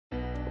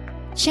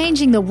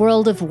Changing the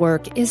world of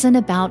work isn't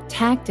about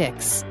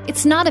tactics.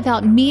 It's not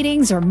about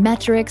meetings or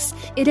metrics.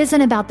 It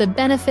isn't about the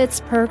benefits,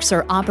 perks,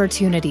 or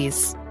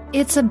opportunities.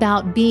 It's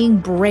about being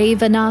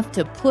brave enough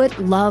to put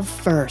love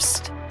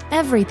first.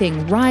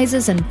 Everything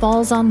rises and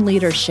falls on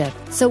leadership.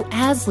 So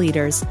as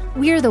leaders,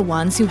 we're the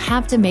ones who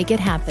have to make it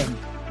happen.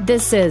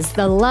 This is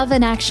the Love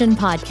in Action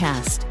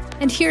podcast.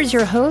 And here's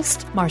your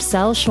host,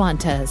 Marcel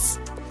Schwantes.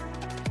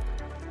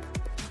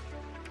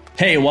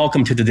 Hey,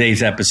 welcome to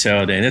today's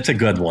episode, and it's a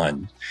good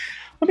one.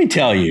 Let me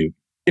tell you,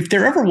 if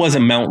there ever was a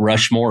Mount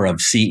Rushmore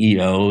of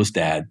CEOs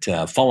that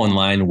fall in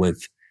line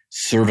with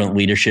servant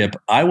leadership,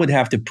 I would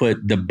have to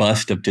put the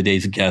bust of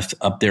today's guest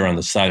up there on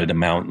the side of the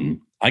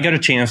mountain. I got a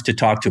chance to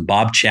talk to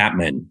Bob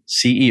Chapman,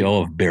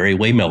 CEO of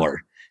Barry-Wehmiller,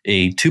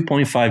 a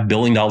 $2.5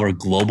 billion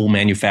global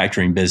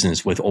manufacturing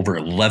business with over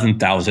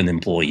 11,000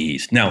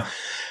 employees. Now,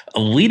 a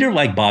leader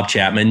like Bob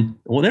Chapman,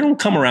 well, they don't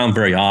come around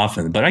very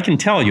often, but I can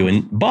tell you,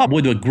 and Bob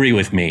would agree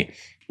with me,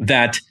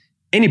 that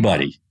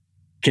anybody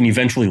can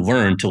eventually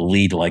learn to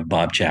lead like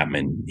Bob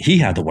Chapman. He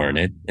had to learn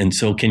it, and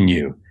so can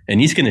you.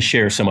 And he's going to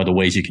share some of the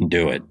ways you can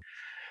do it.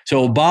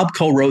 So Bob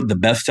co-wrote the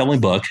best-selling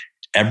book,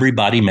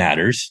 Everybody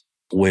Matters,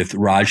 with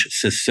Raj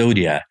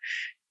Sisodia.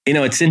 You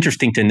know, it's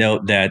interesting to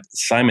note that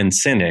Simon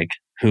Sinek,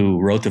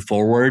 who wrote the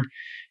foreword,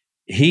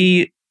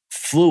 he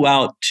flew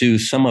out to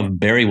some of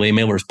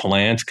Barry-Wehmiller's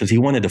plants because he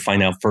wanted to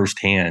find out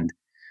firsthand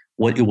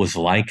what it was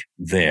like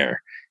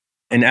there.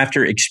 And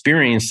after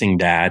experiencing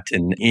that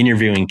and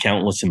interviewing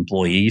countless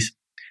employees,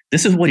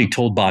 this is what he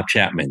told Bob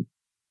Chapman.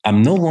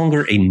 I'm no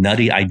longer a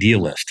nutty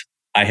idealist.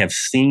 I have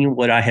seen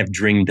what I have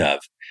dreamed of.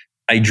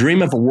 I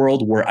dream of a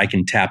world where I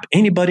can tap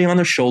anybody on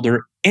the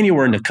shoulder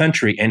anywhere in the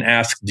country and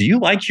ask, do you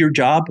like your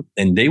job?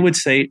 And they would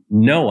say,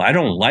 no, I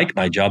don't like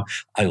my job.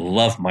 I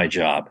love my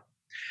job.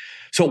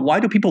 So why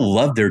do people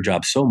love their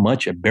job so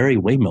much at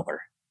Barry-Wehmiller?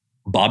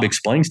 Bob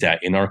explains that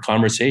in our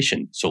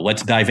conversation. So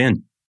let's dive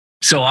in.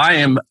 So I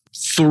am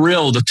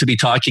thrilled to be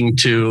talking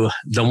to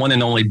the one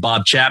and only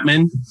Bob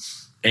Chapman.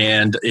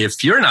 And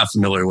if you're not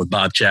familiar with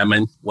Bob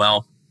Chapman,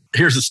 well,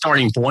 here's the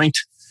starting point.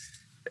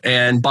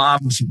 And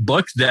Bob's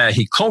book that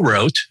he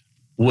co-wrote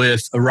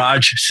with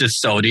Raj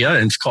Sisodia,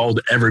 and it's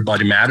called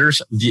Everybody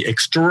Matters, The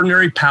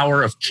Extraordinary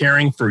Power of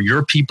Caring for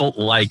Your People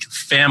Like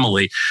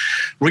Family.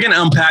 We're going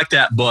to unpack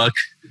that book.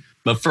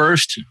 But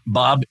first,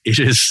 Bob, it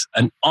is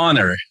an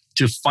honor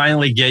to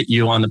finally get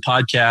you on the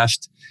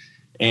podcast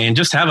and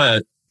just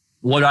have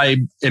what I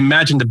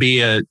imagine to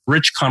be a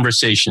rich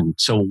conversation.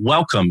 So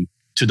welcome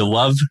to the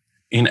Love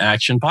in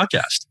Action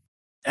podcast.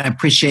 I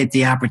appreciate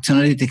the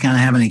opportunity to kind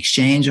of have an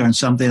exchange on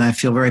something I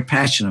feel very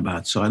passionate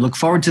about. So I look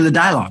forward to the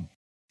dialogue.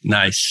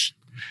 Nice.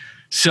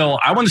 So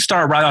I want to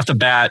start right off the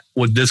bat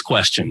with this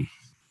question.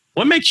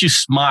 What makes you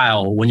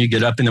smile when you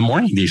get up in the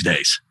morning these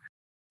days?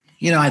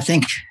 You know, I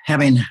think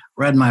having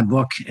read my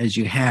book as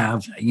you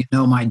have, you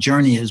know, my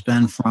journey has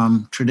been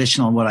from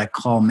traditional, what I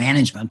call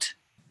management,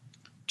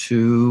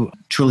 to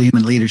truly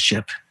human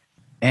leadership.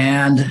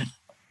 And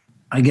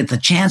I get the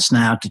chance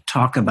now to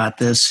talk about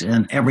this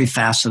in every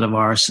facet of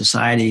our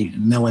society,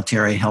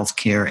 military,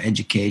 healthcare,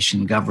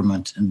 education,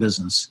 government, and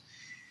business.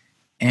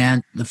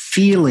 And the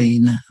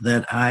feeling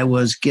that I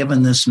was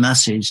given this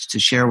message to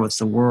share with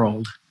the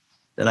world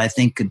that I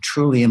think could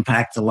truly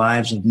impact the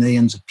lives of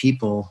millions of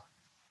people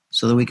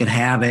so that we could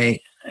have a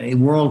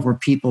world where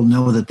people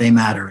know that they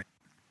matter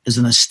is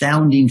an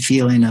astounding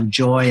feeling of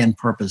joy and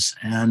purpose.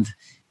 And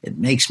it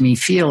makes me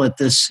feel that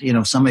this, you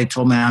know, somebody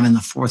told me I'm in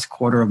the fourth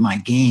quarter of my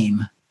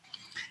game.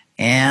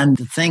 And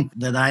to think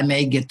that I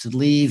may get to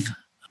leave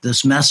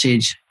this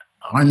message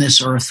on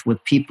this earth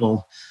with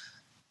people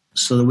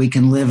so that we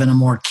can live in a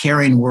more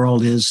caring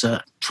world is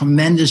a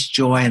tremendous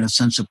joy and a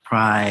sense of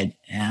pride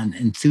and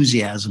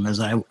enthusiasm as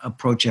I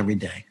approach every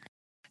day.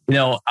 You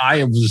know,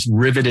 I was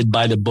riveted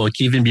by the book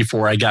even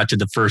before I got to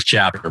the first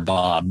chapter,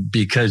 Bob,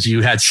 because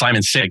you had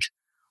Simon Sinek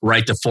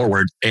write the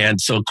foreword. And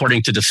so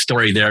according to the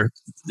story there,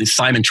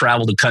 Simon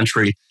traveled the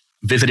country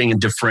visiting in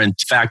different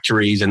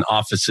factories and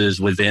offices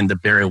within the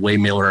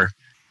Barry-Wehmiller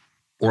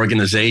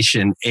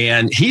organization.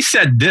 And he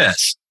said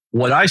this,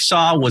 what I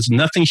saw was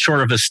nothing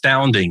short of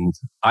astounding.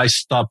 I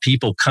saw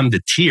people come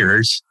to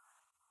tears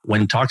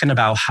when talking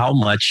about how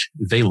much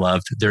they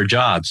loved their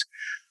jobs.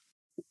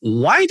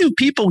 Why do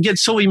people get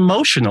so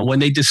emotional when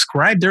they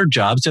describe their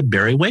jobs at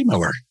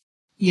Barry-Wehmiller?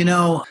 You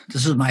know,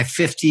 this is my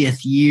 50th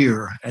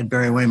year at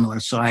Barry-Wehmiller,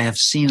 so I have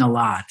seen a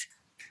lot.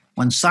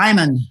 When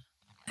Simon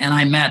and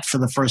I met for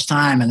the first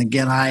time, and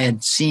again, I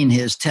had seen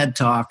his TED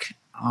Talk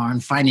on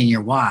Finding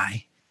Your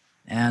Why,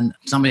 and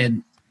somebody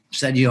had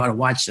said, you ought to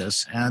watch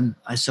this. And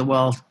I said,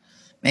 well,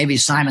 maybe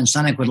Simon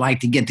Sinek would like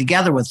to get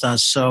together with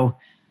us. So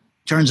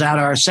turns out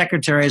our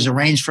secretary has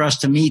arranged for us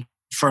to meet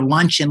for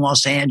lunch in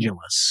Los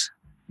Angeles.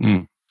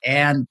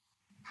 And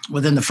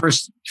within the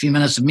first few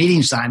minutes of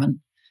meeting Simon,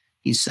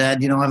 he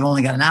said, you know, I've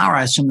only got an hour.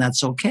 I assume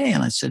that's okay.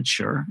 And I said,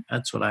 sure,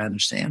 that's what I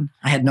understand.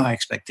 I had no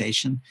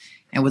expectation.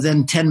 And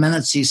within 10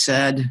 minutes, he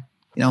said,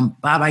 you know,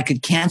 Bob, I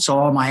could cancel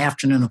all my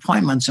afternoon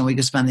appointments and we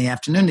could spend the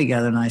afternoon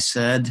together. And I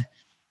said,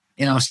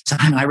 you know,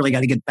 Simon, I really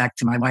got to get back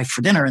to my wife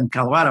for dinner in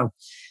Colorado.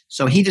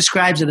 So he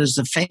describes it as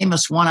the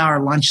famous 1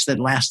 hour lunch that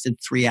lasted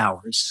 3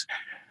 hours.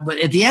 But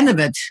at the end of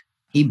it,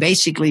 he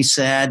basically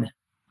said,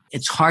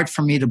 it's hard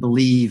for me to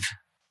believe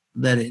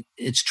that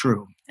it's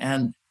true.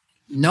 And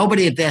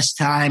nobody at this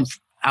time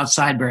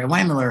outside Barry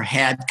Wehmiller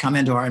had come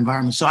into our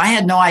environment. So I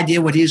had no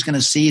idea what he was going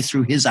to see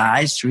through his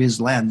eyes, through his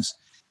lens.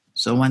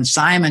 So when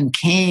Simon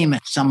came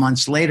some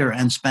months later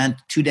and spent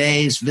 2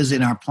 days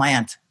visiting our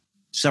plant,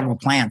 several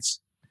plants,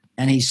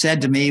 and he said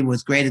to me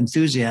with great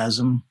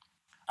enthusiasm,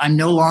 I'm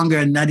no longer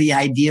a nutty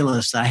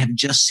idealist. I have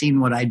just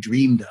seen what I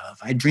dreamed of.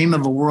 I dream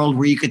of a world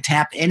where you could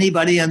tap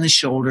anybody on the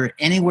shoulder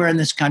anywhere in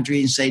this country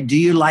and say, do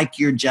you like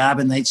your job?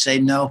 And they'd say,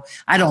 no,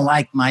 I don't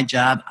like my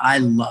job. I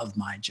love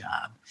my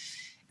job.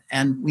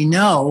 And we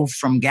know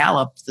from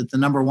Gallup that the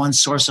number one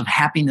source of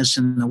happiness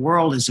in the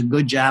world is a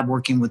good job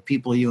working with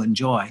people you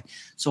enjoy.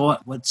 So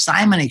what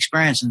Simon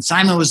experienced, and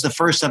Simon was the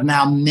first of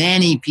now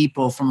many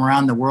people from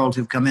around the world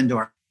who've come into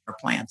our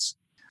plants,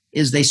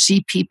 is they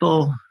see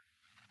people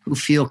who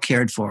feel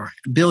cared for.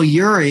 Bill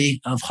Urey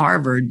of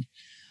Harvard,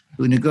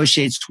 who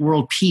negotiates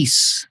world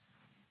peace,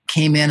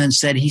 came in and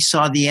said he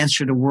saw the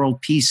answer to world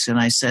peace. And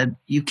I said,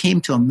 you came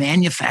to a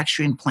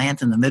manufacturing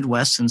plant in the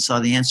Midwest and saw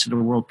the answer to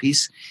world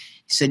peace?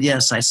 He said,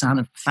 yes, I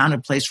found a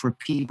place where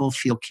people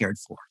feel cared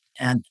for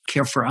and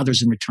care for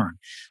others in return.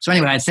 So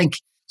anyway, I think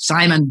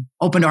Simon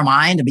opened our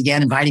mind and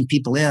began inviting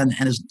people in,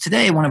 and is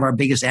today one of our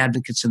biggest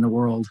advocates in the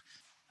world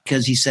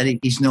because he said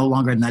he's no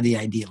longer a nutty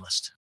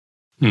idealist.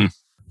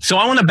 So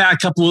I want to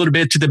back up a little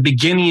bit to the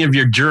beginning of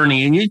your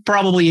journey. And you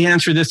probably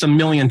answered this a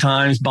million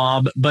times,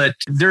 Bob, but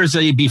there's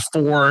a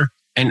before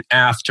and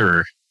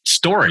after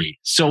story.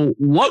 So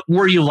what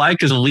were you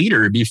like as a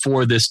leader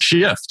before this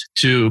shift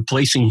to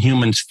placing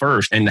humans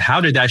first? And how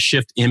did that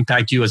shift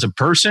impact you as a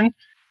person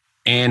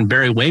and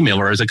Barry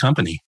Wehmiller as a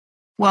company?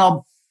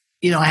 Well,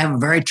 I have a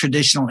very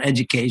traditional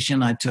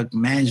education. I took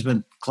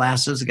management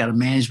classes, I got a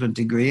management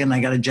degree, and I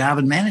got a job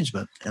in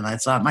management. And I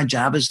thought my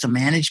job is to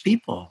manage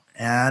people.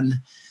 And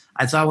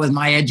I thought with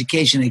my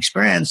education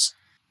experience,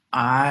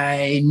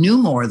 I knew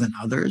more than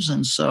others.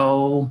 And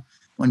so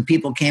when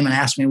people came and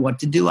asked me what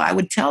to do, I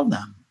would tell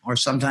them. Or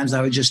sometimes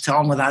I would just tell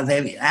them without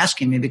they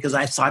asking me because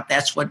I thought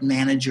that's what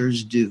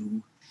managers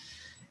do.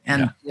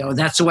 And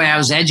that's the way I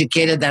was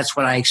educated. That's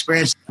what I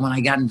experienced when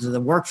I got into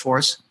the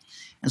workforce.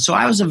 And so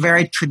I was a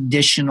very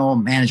traditional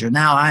manager.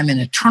 Now I'm an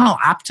eternal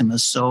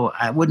optimist, so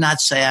I would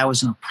not say I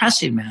was an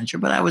oppressive manager,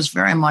 but I was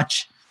very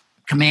much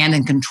command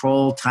and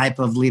control type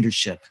of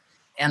leadership.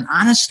 And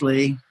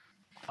honestly,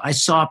 I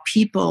saw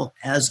people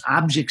as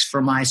objects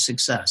for my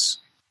success.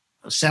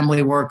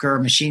 Assembly worker,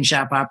 machine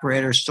shop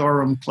operator,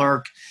 storeroom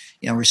clerk,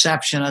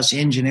 receptionist,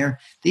 engineer.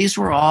 These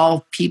were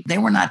all people. They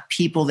were not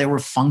people, they were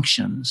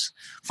functions.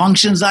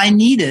 Functions I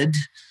needed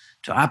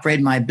to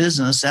operate my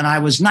business. And I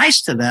was nice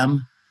to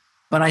them,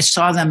 but I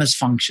saw them as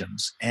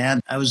functions.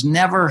 And I was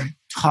never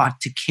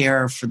taught to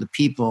care for the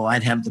people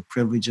I'd have the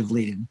privilege of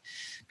leading,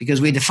 because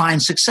we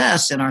define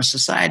success in our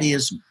society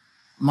as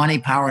money,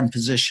 power, and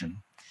position.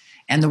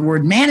 And the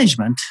word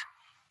management,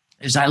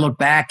 as I look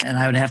back, and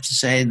I would have to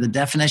say the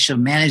definition of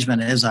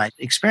management as I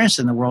experienced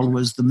in the world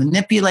was the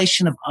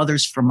manipulation of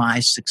others for my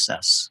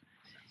success.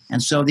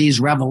 And so these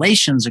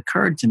revelations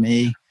occurred to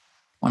me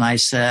when I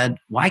said,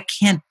 why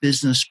can't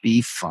business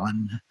be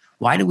fun?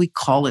 Why do we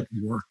call it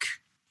work?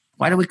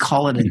 Why do we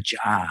call it a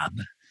job?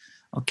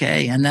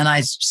 Okay. And then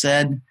I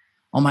said,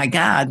 oh my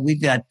God,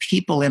 we've got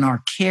people in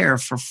our care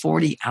for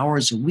 40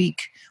 hours a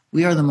week.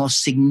 We are the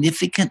most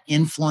significant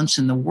influence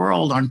in the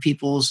world on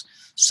people's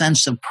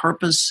sense of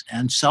purpose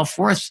and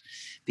self-worth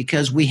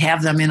because we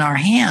have them in our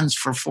hands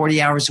for 40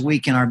 hours a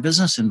week in our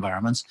business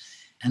environments.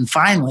 And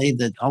finally,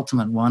 the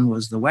ultimate one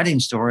was the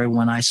wedding story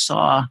when I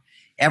saw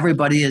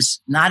everybody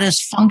is not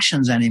as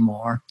functions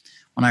anymore,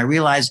 when I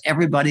realized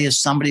everybody is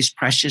somebody's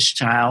precious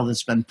child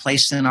that's been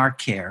placed in our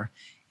care,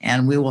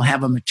 and we will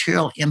have a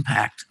material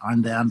impact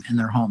on them in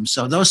their homes.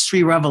 So those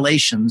three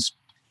revelations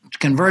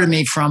converted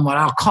me from what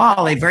I'll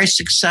call a very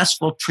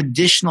successful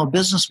traditional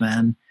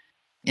businessman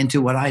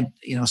into what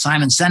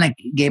Simon Sinek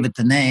gave it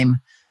the name,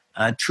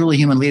 Truly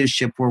Human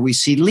Leadership, where we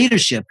see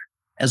leadership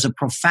as a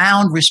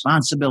profound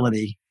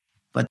responsibility.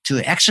 But to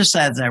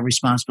exercise that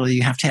responsibility,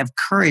 you have to have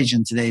courage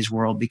in today's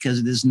world because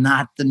it is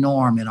not the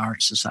norm in our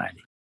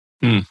society.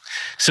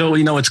 So,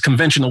 it's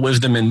conventional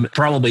wisdom, and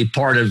probably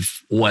part of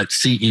what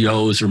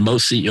CEOs or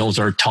most CEOs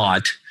are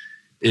taught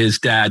is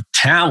that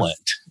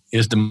talent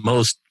is the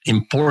most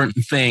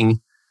important thing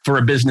for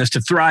a business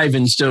to thrive.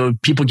 And so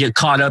people get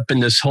caught up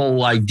in this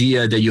whole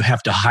idea that you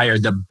have to hire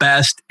the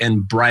best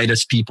and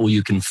brightest people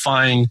you can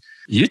find.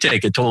 You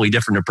take a totally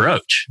different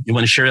approach. You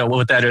want to share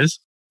what that is?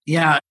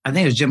 Yeah, I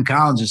think it was Jim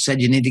Collins who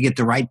said you need to get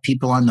the right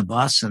people on the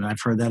bus. And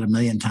I've heard that a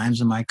million times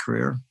in my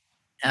career.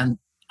 And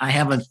I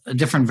have a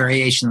different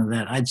variation of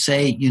that. I'd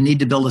say you need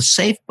to build a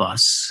safe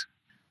bus,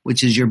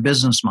 which is your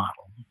business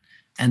model.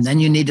 And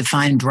then you need to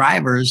find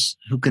drivers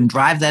who can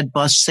drive that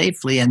bus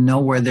safely and know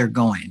where they're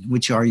going,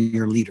 which are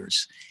your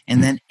leaders.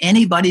 And then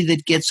anybody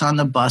that gets on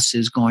the bus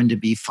is going to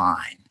be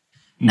fine.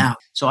 Now,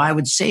 so I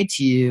would say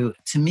to you,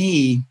 to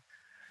me,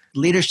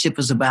 leadership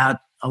is about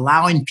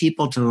allowing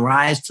people to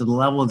rise to the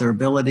level of their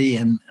ability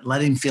and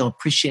letting them feel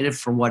appreciated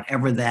for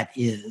whatever that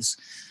is.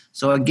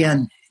 So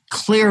again,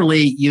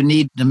 clearly you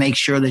need to make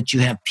sure that you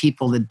have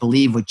people that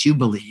believe what you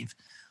believe.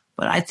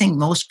 But I think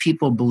most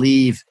people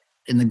believe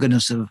in the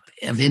goodness of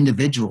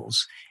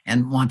individuals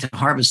and want to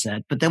harvest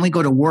that. But then we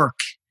go to work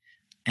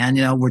and,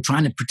 we're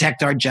trying to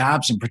protect our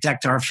jobs and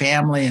protect our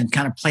family and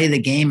kind of play the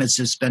game as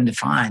it's been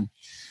defined.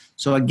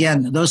 So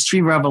again, those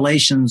three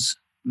revelations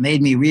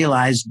made me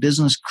realize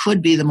business could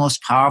be the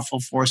most powerful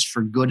force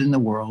for good in the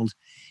world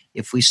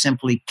if we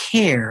simply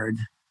cared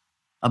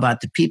about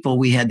the people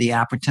we had the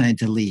opportunity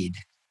to lead,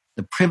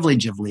 the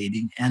privilege of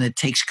leading. And it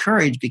takes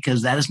courage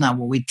because that is not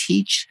what we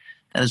teach.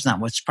 That is not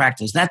what's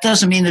practiced. That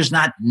doesn't mean there's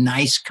not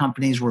nice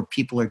companies where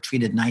people are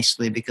treated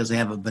nicely because they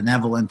have a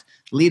benevolent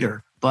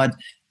leader. But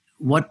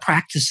what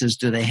practices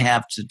do they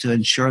have to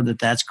ensure that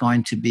that's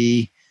going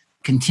to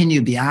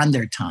continue beyond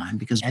their time?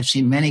 Because I've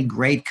seen many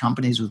great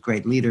companies with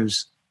great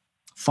leaders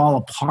fall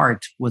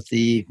apart with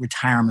the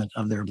retirement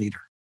of their leader.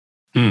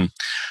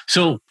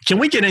 So can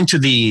we get into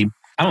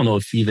I don't know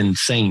if even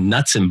saying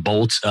nuts and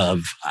bolts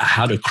of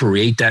how to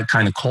create that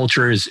kind of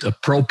culture is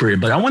appropriate,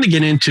 but I want to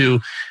get into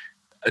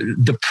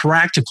the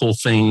practical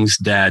things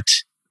that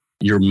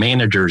your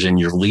managers and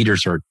your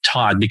leaders are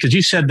taught, because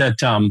you said that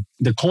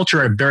the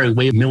culture at Barry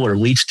Wade Miller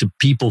leads to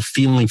people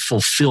feeling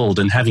fulfilled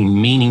and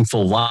having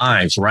meaningful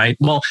lives, right?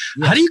 Well,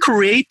 yes. How do you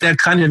create that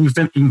kind of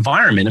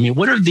environment? I mean,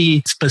 what are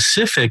the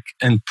specific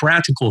and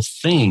practical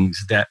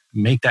things that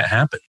make that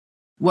happen?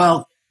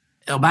 Well,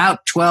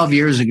 about 12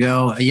 years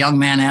ago, a young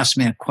man asked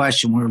me a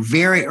question. We were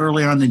very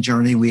early on the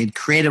journey. We had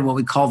created what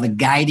we call the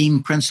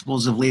Guiding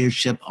Principles of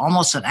Leadership,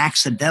 almost an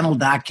accidental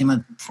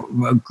document.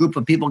 A group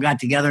of people got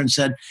together and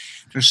said,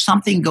 there's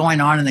something going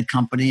on in the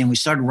company. And we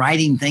started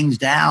writing things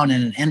down,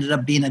 and it ended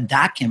up being a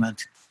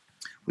document,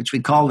 which we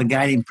call the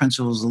Guiding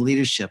Principles of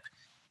Leadership.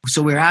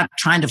 So we were out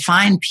trying to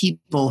find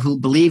people who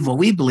believe what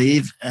we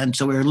believe. And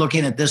so we were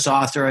looking at this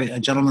author, a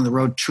gentleman that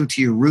wrote True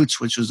to Your Roots,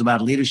 which was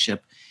about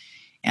leadership.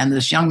 And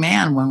this young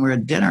man, when we were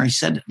at dinner, he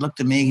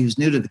looked at me, he was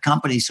new to the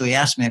company, so he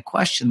asked me a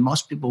question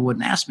most people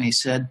wouldn't ask me. He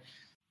said,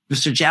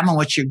 Mr. Chapman,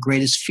 what's your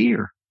greatest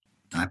fear?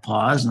 And I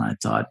paused and I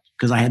thought,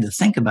 because I had to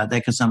think about that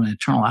because I'm an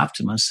eternal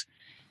optimist.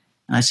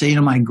 And I said,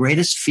 my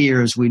greatest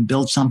fear is we'd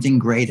build something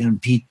great and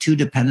it'd be too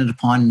dependent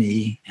upon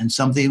me, and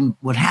something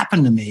would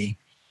happen to me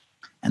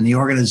and the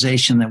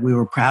organization that we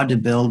were proud to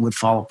build would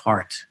fall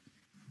apart.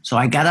 So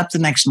I got up the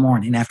next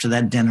morning after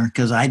that dinner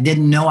because I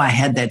didn't know I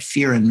had that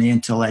fear in me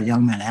until that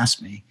young man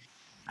asked me.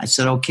 I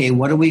said, okay,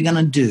 what are we going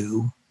to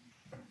do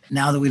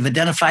now that we've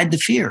identified the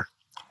fear?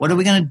 What are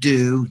we going to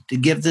do to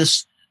give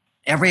this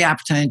every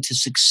opportunity to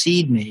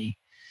succeed me?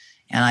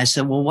 And I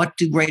said, well, what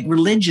do great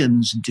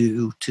religions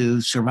do to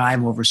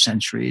survive over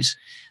centuries?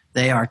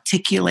 They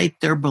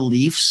articulate their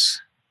beliefs,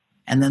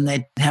 and then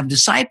they have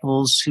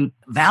disciples who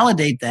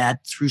validate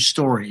that through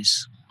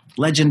stories,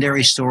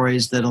 legendary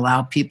stories that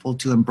allow people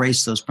to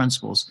embrace those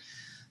principles.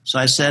 So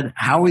I said,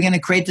 how are we going to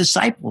create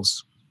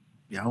disciples?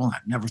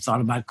 I've never thought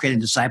about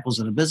creating disciples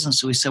in a business.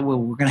 So we said, well,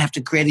 we're going to have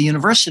to create a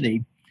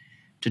university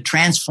to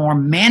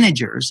transform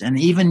managers. And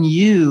even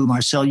you,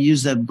 Marcel,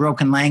 use that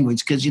broken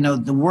language because,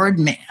 the word,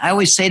 I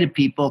always say to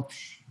people,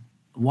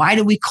 why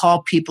do we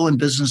call people in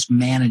business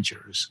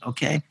managers?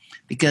 Okay.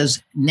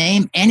 Because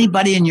name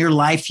anybody in your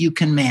life you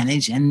can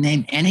manage and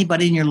name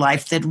anybody in your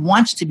life that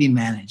wants to be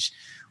managed.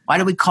 Why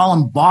do we call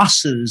them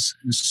bosses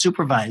and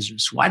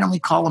supervisors? Why don't we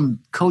call them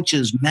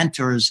coaches,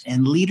 mentors,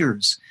 and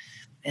leaders?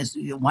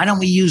 Why don't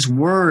we use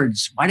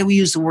words? Why do we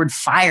use the word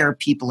fire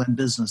people in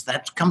business?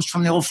 That comes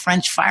from the old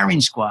French firing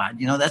squad.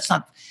 That's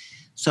not.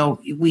 So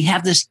we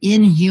have this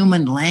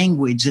inhuman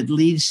language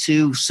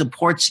that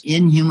supports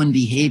inhuman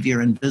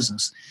behavior in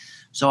business.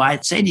 So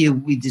I'd say to you,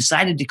 we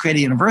decided to create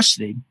a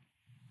university,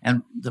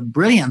 and the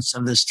brilliance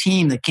of this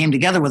team that came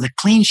together with a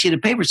clean sheet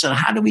of paper said,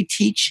 how do we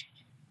teach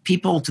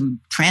people to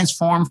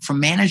transform from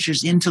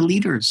managers into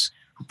leaders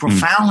who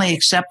profoundly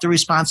accept the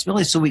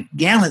responsibility? So we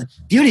began with,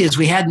 beauty is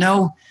we had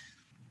no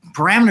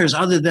parameters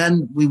other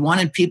than we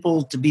wanted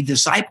people to be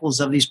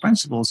disciples of these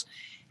principles.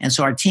 And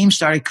so our team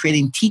started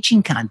creating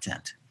teaching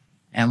content.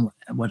 And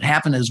what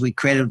happened is we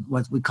created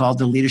what we called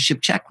the leadership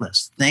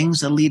checklist,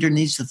 things a leader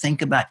needs to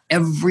think about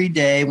every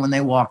day when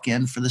they walk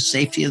in for the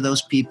safety of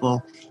those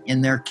people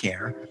in their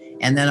care.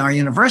 And then our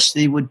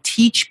university would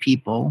teach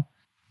people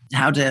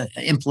how to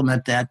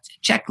implement that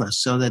checklist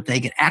so that they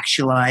could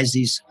actualize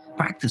these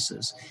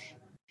practices.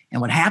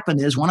 And what happened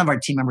is one of our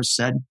team members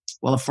said,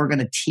 well, if we're going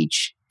to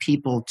teach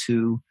people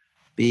to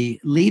be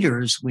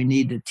leaders, we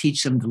need to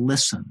teach them to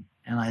listen.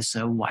 And I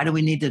said, why do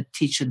we need to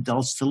teach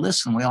adults to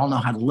listen? We all know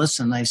how to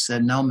listen. They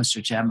said, no,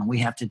 Mr. Chapman, we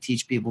have to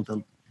teach people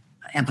to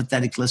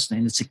empathetic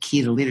listening. It's a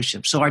key to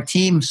leadership. So our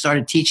team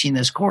started teaching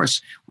this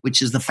course,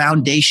 which is the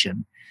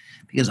foundation.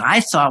 Because I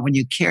thought when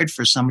you cared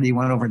for somebody, you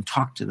went over and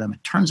talked to them.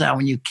 It turns out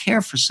when you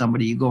care for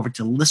somebody, you go over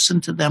to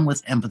listen to them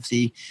with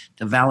empathy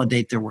to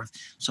validate their worth.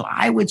 So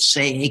I would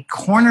say a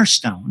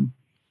cornerstone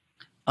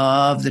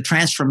of the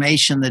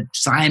transformation that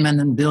Simon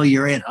and Bill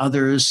Ury and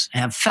others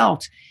have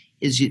felt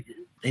is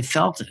they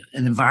felt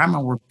an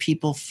environment where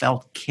people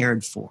felt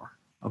cared for,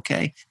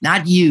 okay?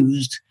 Not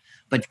used,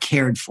 but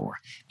cared for,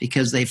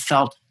 because they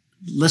felt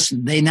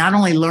listened. They not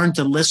only learned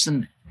to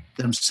listen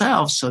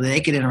themselves so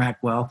they could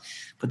interact well,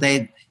 but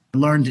they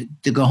learned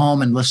to go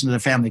home and listen to their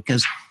family.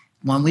 Because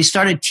when we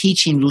started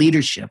teaching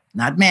leadership,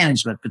 not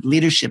management, but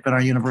leadership at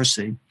our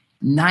university,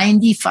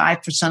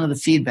 95% of the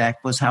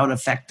feedback was how it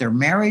affected their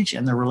marriage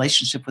and their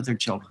relationship with their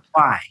children.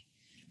 Why?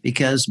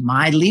 Because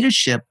my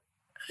leadership,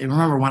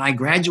 remember when I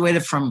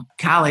graduated from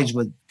college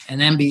with an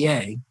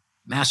MBA,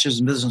 Master's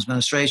in Business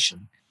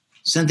Administration,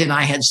 Cynthia and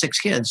I had 6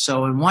 kids.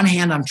 So on one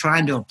hand, I'm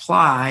trying to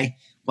apply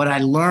what I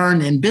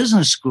learned in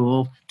business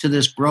school to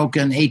this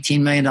broken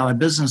 $18 million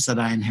business that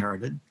I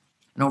inherited.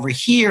 And over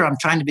here, I'm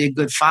trying to be a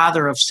good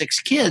father of 6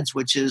 kids,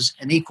 which is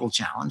an equal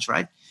challenge,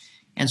 right?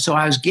 And so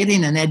I was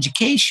getting an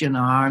education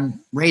on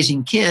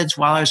raising kids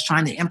while I was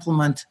trying to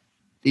implement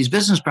these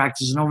business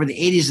practices. And over the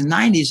 80s and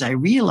 90s, I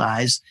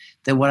realized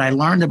that what I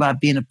learned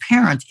about being a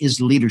parent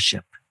is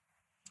leadership.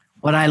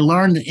 What I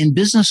learned in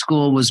business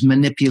school was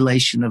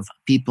manipulation of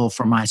people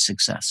for my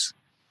success.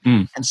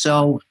 And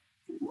so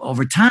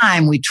over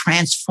time, we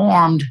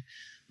transformed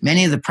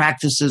many of the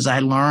practices I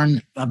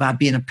learned about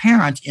being a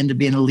parent into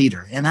being a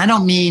leader. And I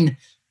don't mean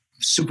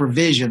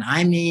supervision.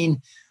 I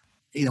mean,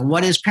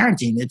 what is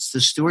parenting? It's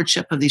the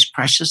stewardship of these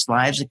precious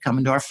lives that come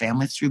into our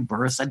family through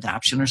birth,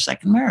 adoption, or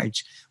second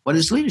marriage. What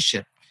is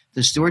leadership?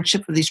 The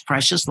stewardship of these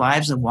precious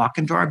lives that walk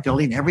into our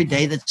building every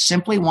day that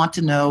simply want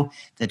to know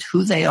that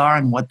who they are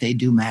and what they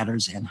do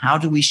matters. And how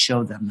do we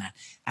show them that?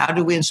 How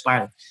do we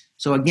inspire them?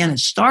 So again, it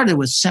started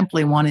with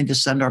simply wanting to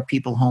send our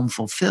people home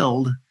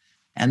fulfilled.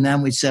 And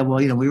then we said, well,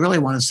 we really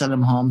want to send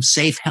them home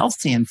safe,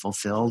 healthy, and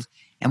fulfilled.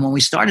 And when we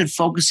started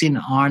focusing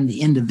on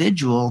the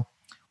individual,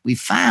 we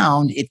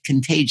found it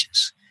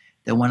contagious.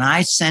 That when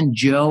I send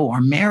Joe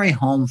or Mary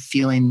home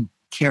feeling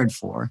cared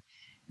for,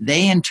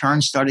 they in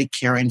turn started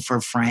caring for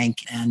Frank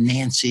and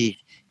Nancy.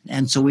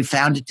 And so we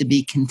found it to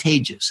be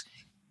contagious.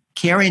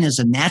 Caring is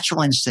a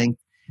natural instinct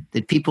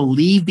that people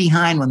leave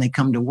behind when they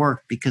come to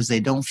work because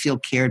they don't feel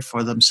cared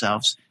for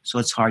themselves. So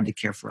it's hard to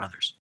care for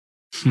others.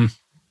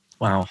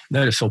 Wow,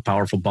 that is so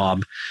powerful,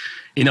 Bob.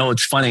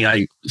 It's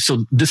funny.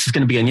 So this is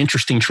going to be an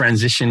interesting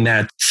transition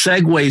that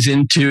segues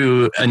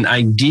into an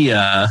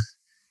idea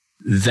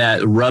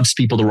that rubs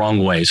people the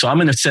wrong way. So I'm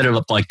going to set it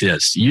up like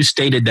this. You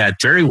stated that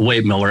Barry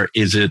Wehmiller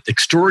is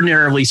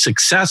extraordinarily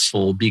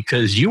successful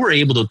because you were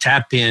able to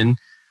tap in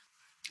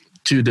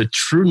to the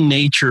true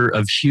nature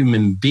of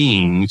human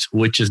beings,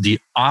 which is the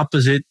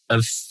opposite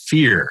of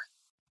fear.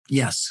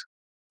 Yes.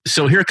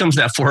 So here comes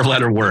that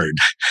 4-letter word.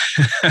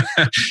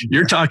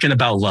 You're talking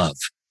about love.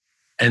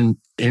 And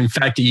in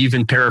fact, you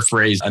even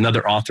paraphrase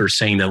another author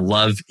saying that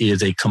love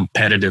is a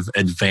competitive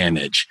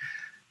advantage.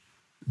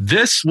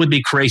 This would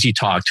be crazy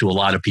talk to a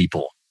lot of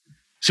people.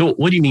 So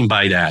what do you mean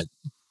by that?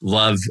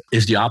 Love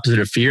is the opposite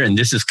of fear, and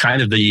this is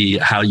kind of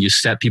how you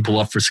set people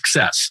up for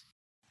success.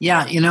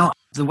 Yeah,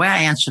 the way I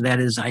answer that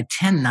is I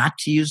tend not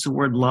to use the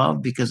word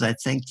love because I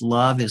think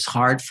love is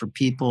hard for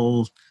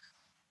people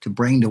to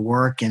bring to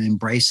work and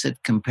embrace it,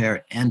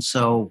 and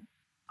so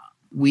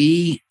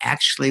we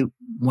actually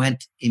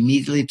went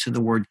immediately to the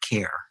word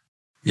care.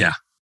 Yeah.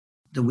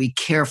 That we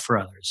care for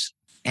others.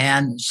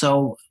 And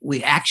so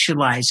we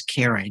actualize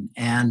caring,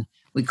 and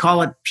we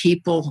call it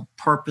people,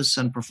 purpose,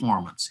 and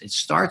performance. It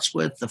starts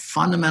with the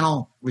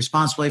fundamental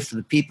responsibility for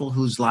the people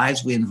whose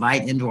lives we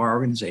invite into our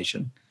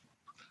organization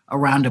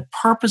around a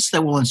purpose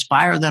that will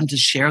inspire them to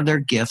share their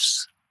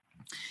gifts.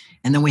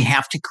 And then we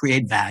have to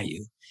create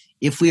value.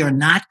 If we are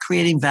not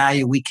creating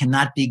value, we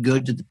cannot be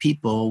good to the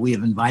people we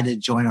have invited to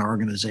join our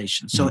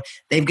organization. So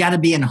they've got to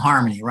be in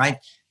harmony, right?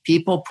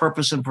 People,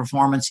 purpose, and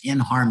performance in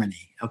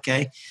harmony,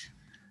 okay?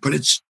 But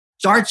it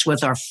starts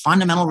with our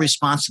fundamental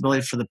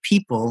responsibility for the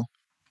people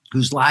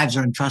whose lives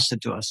are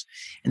entrusted to us.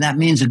 And that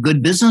means a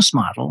good business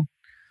model,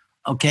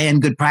 okay,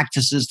 and good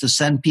practices to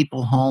send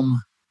people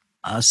home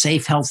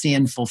safe, healthy,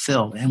 and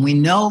fulfilled. And we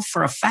know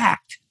for a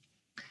fact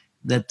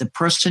that the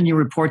person you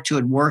report to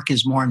at work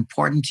is more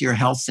important to your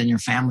health than your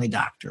family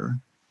doctor.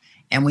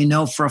 And we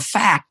know for a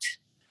fact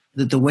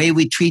that the way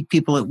we treat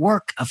people at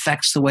work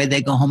affects the way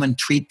they go home and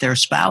treat their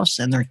spouse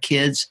and their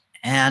kids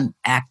and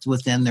act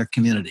within their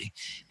community.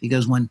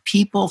 Because when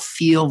people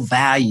feel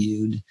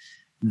valued,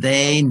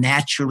 they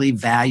naturally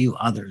value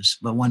others.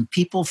 But when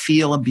people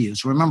feel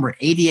abused, remember,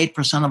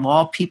 88% of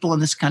all people in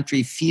this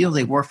country feel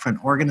they work for an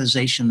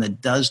organization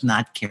that does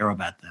not care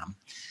about them.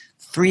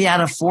 3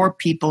 out of 4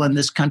 people in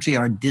this country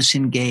are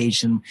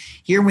disengaged. And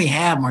here we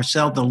have,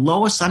 Marcel, the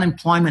lowest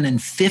unemployment in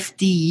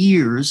 50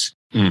 years.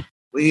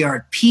 We are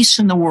at peace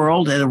in the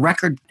world at a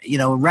record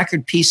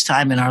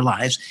peacetime in our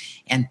lives.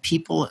 And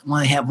people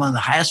want to have one of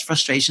the highest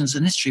frustrations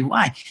in history.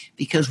 Why?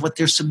 Because what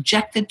they're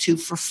subjected to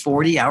for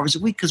 40 hours a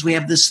week. Because we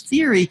have this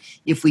theory,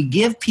 if we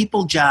give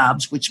people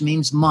jobs, which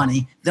means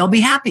money, they'll be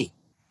happy.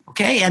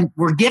 Okay? And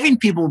we're giving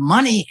people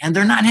money and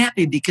they're not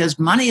happy because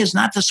money is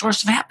not the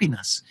source of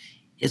happiness.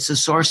 It's a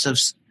source of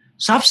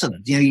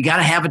substance. You got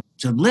to have it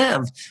to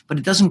live, but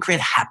it doesn't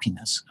create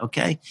happiness.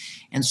 Okay?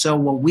 And so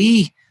what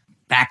we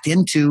backed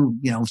into,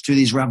 through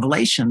these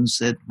revelations,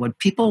 that what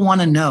people want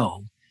to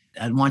know,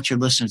 I want your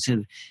listeners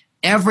to,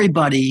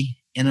 everybody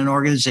in an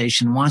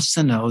organization wants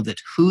to know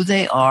that who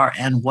they are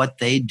and what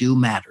they do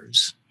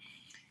matters.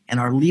 And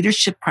our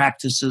leadership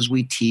practices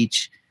we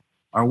teach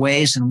are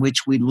ways in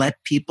which we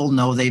let people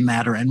know they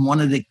matter. And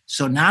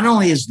so not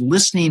only is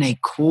listening a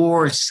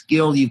core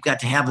skill you've got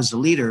to have as a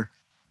leader,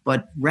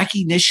 but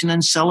recognition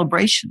and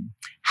celebration.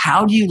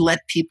 How do you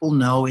let people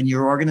know in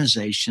your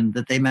organization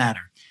that they matter?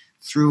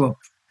 Through a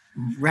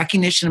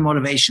recognition and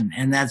motivation.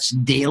 And that's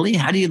daily.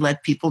 How do you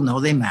let people know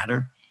they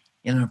matter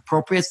in an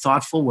appropriate,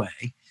 thoughtful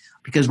way?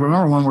 Because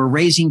remember, when we're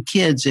raising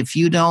kids, if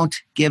you don't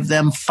give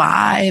them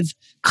 5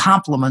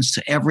 compliments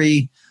to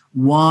every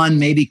one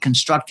maybe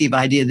constructive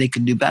idea they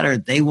can do better,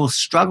 they will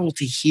struggle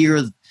to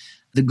hear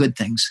the good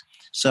things.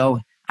 So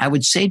I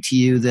would say to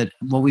you that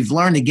what we've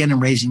learned again in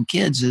raising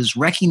kids is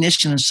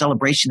recognition and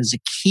celebration is a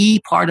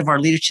key part of our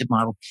leadership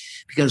model.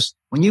 Because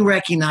when you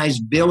recognize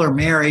Bill or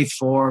Mary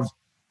for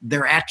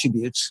their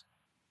attributes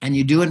and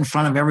you do it in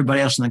front of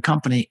everybody else in the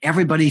company,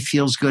 everybody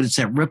feels good. It's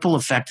that ripple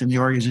effect in the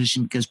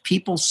organization because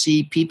people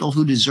see people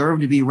who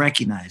deserve to be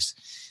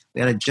recognized. We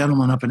had a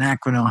gentleman up in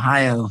Akron,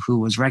 Ohio, who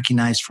was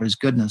recognized for his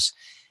goodness.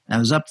 And I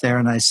was up there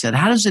and I said,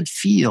 how does it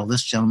feel?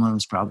 This gentleman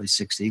was probably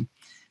 60.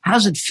 How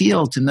does it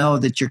feel to know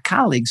that your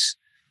colleagues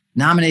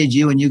nominated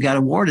you and you got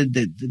awarded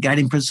the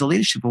Guiding Principle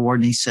Leadership Award?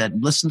 And he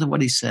said, listen to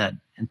what he said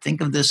and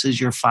think of this as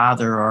your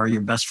father or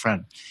your best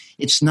friend.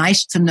 It's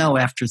nice to know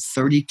after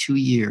 32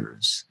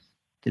 years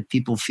that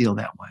people feel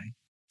that way.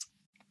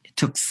 It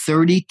took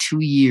 32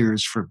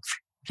 years for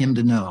him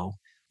to know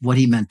what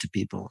he meant to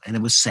people. And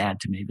it was sad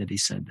to me that he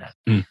said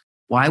that.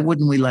 Why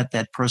wouldn't we let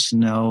that person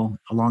know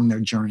along their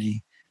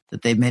journey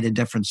that they've made a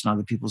difference in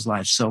other people's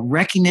lives? So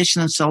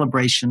recognition and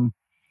celebration,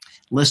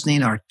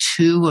 listening are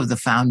 2 of the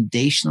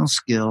foundational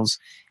skills,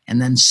 and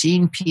then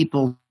seeing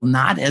people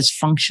not as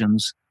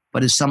functions,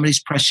 but as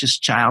somebody's precious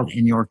child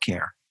in your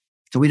care.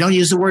 So we don't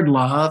use the word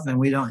love, and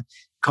we don't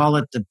call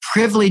it the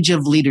privilege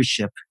of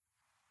leadership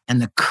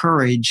and the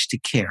courage to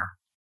care.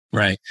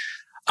 Right.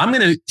 I'm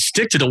going to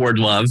stick to the word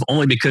love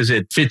only because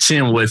it fits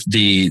in with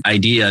the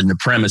idea and the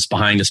premise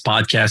behind this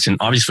podcast. And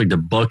obviously the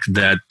book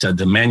that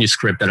the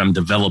manuscript that I'm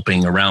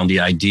developing around the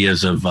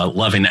ideas of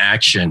love in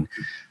action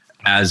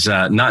as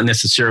not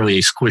necessarily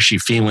a squishy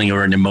feeling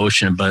or an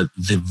emotion, but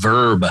the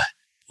verb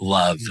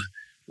love,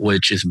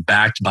 which is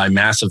backed by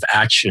massive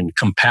action,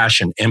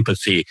 compassion,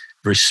 empathy,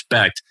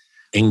 respect,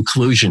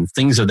 inclusion,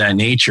 things of that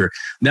nature.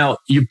 Now,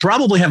 you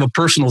probably have a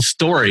personal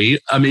story.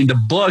 I mean,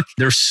 the book,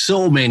 there's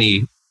so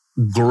many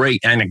great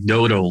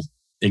anecdotal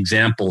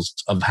examples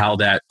of how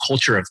that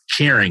culture of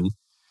caring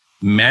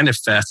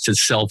manifests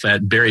itself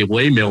at Barry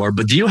Waymiller.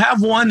 But do you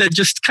have one that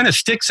just kind of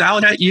sticks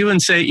out at you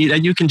and say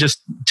that you can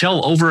just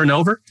tell over and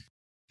over?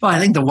 Well, I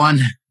think the one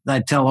that I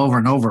tell over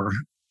and over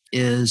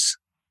is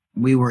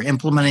we were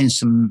implementing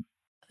some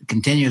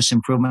continuous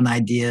improvement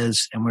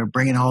ideas, and we were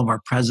bringing all of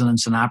our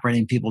presidents and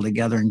operating people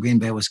together in Green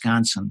Bay,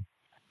 Wisconsin.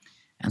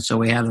 And so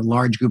we had a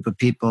large group of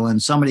people, and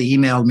somebody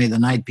emailed me the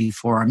night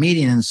before our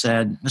meeting and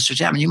said, Mr.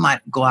 Chapman, you might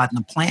go out in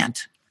the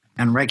plant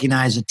and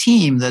recognize a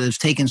team that has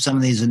taken some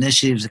of these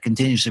initiatives of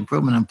continuous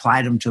improvement and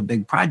applied them to a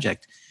big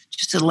project,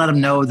 just to let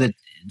them know that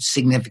it's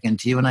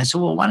significant to you. And I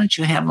said, well, why don't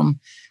you have them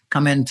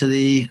come into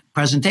the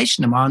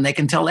presentation tomorrow and they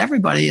can tell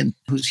everybody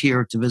who's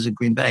here to visit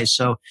Green Bay.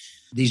 So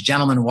these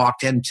gentlemen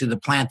walked into the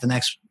plant the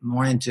next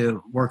morning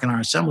to work in our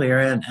assembly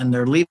area, and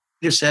their leader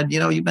said,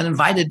 you've been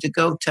invited to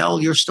go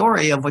tell your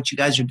story of what you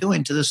guys are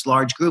doing to this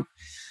large group,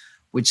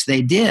 which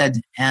they did.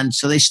 And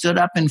so they stood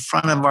up in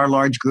front of our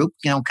large group,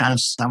 kind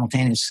of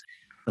simultaneous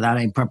without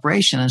any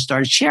preparation, and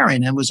started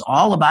sharing. It was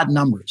all about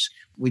numbers.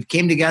 We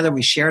came together,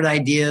 we shared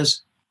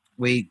ideas,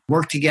 we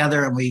worked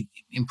together, and we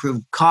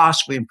improved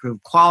costs, we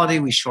improved quality,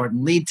 we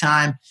shortened lead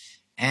time,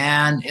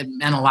 and it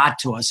meant a lot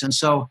to us. And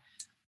so,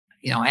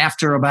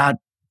 after about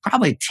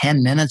probably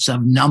 10 minutes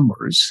of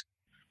numbers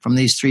from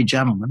these 3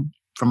 gentlemen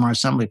from our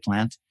assembly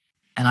plant,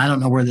 and I don't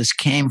know where this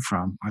came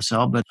from,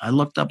 Marcel, but I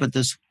looked up at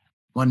this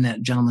one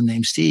gentleman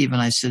named Steve,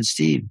 and I said,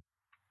 Steve,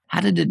 how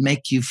did it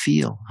make you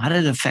feel? How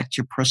did it affect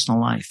your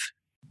personal life?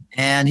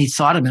 And he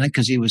thought a minute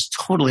because he was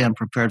totally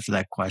unprepared for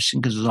that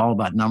question because it was all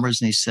about numbers.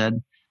 And he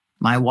said,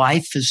 my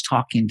wife is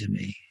talking to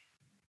me.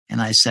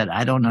 And I said,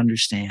 I don't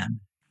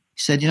understand.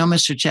 He said,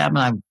 Mr.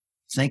 Chapman, I'm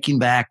thinking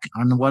back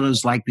on what it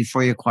was like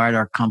before you acquired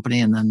our company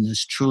and then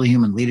this truly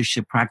human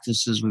leadership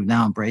practices we've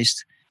now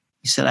embraced.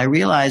 He said, I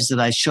realized that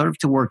I showed up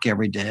to work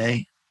every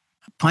day,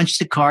 punched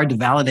the card to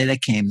validate I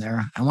came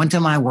there. I went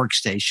to my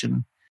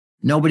workstation.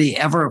 Nobody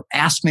ever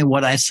asked me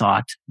what I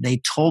thought.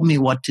 They told me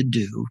what to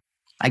do.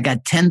 I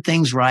got 10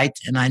 things right,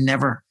 and I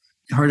never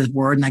heard a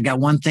word, and I got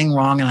one thing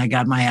wrong, and I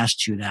got my ass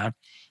chewed out.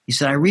 He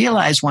said, I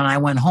realized when I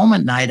went home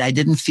at night, I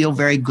didn't feel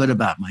very good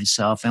about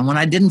myself. And when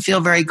I didn't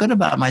feel very good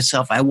about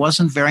myself, I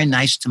wasn't very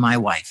nice to my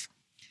wife.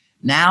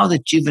 Now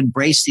that you've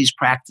embraced these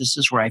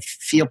practices where I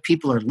feel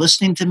people are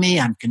listening to me,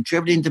 I'm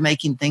contributing to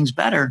making things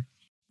better.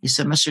 He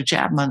said, Mr.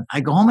 Chapman, I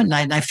go home at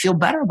night and I feel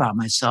better about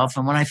myself.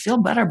 And when I feel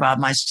better about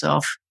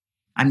myself,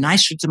 I'm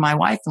nicer to my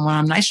wife. And when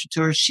I'm nicer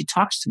to her, she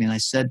talks to me. And I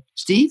said,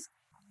 Steve,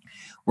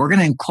 we're going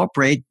to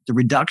incorporate the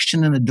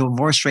reduction in the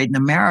divorce rate in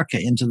America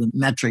into the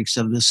metrics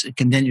of this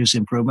continuous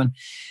improvement,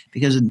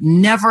 because it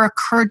never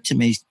occurred to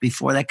me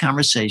before that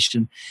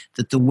conversation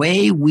that the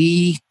way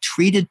we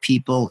treated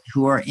people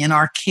who are in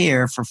our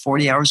care for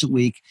 40 hours a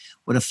week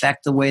would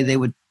affect the way they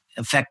would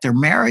affect their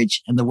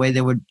marriage and the way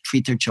they would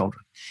treat their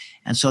children.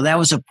 And so that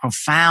was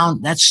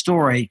that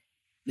story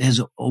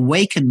has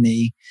awakened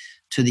me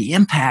to the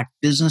impact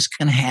business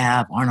can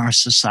have on our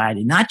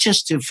society, not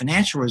just to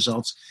financial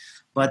results,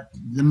 but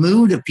the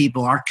mood of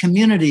people, our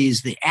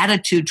communities, the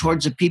attitude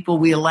towards the people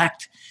we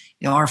elect,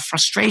 our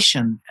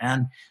frustration.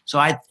 And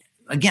so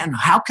again,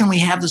 how can we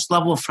have this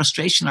level of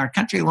frustration in our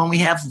country when we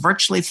have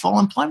virtually full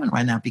employment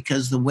right now?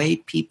 Because the way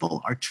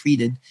people are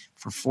treated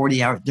for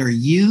 40 hours, they're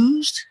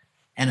used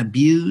and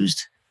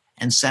abused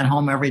and sent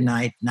home every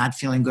night, not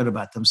feeling good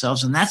about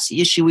themselves. And that's the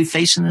issue we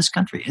face in this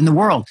country, in the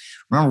world.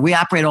 Remember, we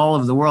operate all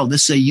over the world.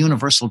 This is a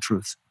universal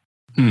truth.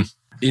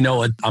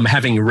 I'm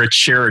having Rich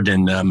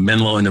Sheridan,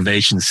 Menlo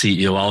Innovation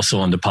CEO, also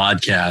on the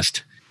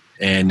podcast.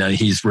 And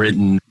he's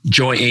written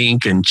Joy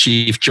Inc. and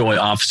Chief Joy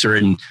Officer.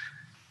 And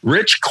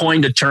Rich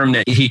coined a term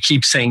that he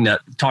keeps saying, that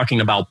talking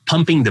about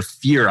pumping the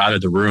fear out of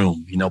the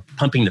room,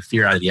 pumping the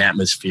fear out of the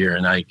atmosphere.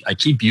 And I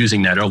keep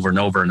using that over and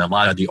over in a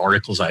lot of the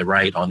articles I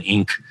write on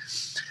Inc.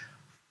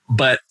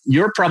 But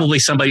you're probably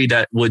somebody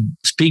that would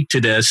speak to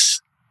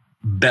this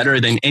better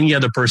than any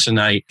other person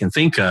I can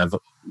think of.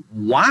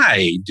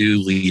 Why do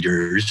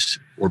leaders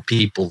or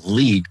people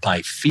lead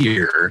by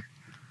fear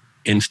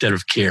instead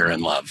of care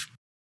and love?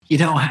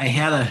 I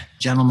had a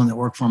gentleman that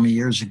worked for me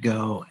years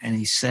ago, and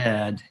he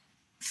said,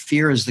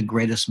 fear is the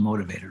greatest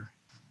motivator.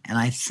 And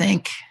I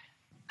think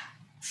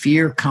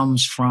fear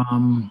comes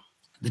from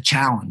the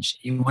challenge.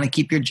 You want to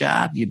keep your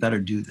job, you better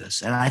do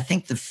this. And I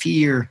think the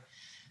fear,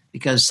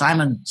 because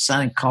Simon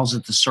Sinek calls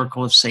it the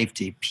circle of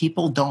safety.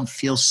 People don't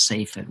feel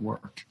safe at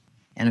work.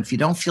 And if you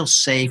don't feel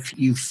safe,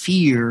 you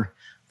fear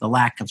the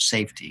lack of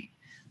safety.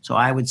 So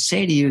I would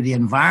say to you, the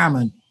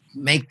environment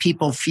make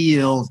people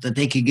feel that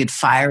they could get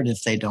fired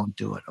if they don't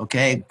do it,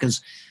 okay?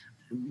 Because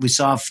we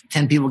saw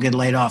 10 people get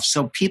laid off.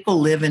 So people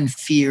live in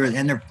fear,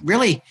 and they're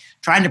really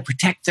trying to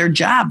protect their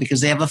job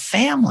because they have a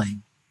family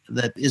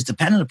that is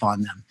dependent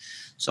upon them.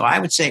 So I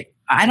would say,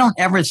 I don't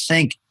ever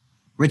think,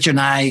 Richard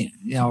and I,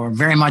 are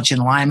very much in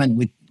alignment.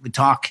 We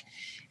talk,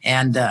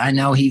 and I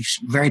know he's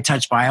very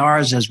touched by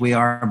ours as we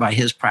are by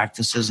his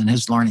practices and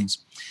his learnings.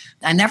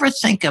 I never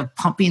think of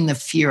pumping the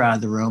fear out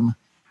of the room.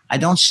 I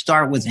don't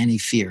start with any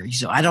fear.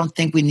 So I don't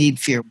think we need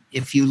fear.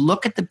 If you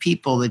look at the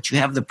people that you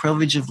have the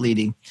privilege of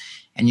leading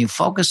and you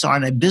focus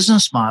on a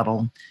business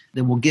model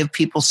that will give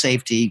people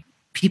safety,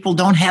 people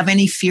don't have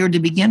any fear to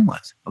begin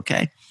with,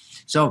 okay?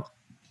 So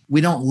we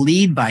don't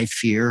lead by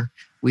fear.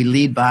 We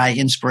lead by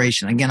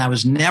inspiration. Again, I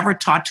was never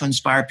taught to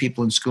inspire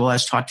people in school. I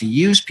was taught to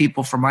use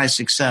people for my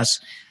success.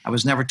 I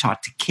was never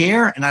taught to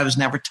care, and I was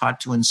never taught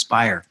to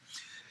inspire.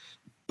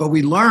 But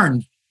we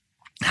learned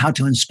how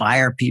to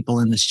inspire people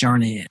in this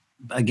journey,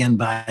 again,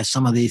 by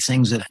some of the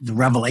things that the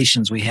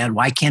revelations we had.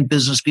 Why can't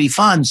business be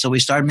fun? So we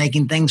started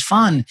making things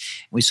fun.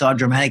 We saw a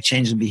dramatic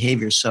change in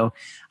behavior. So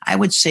I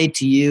would say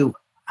to you,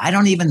 I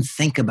don't even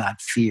think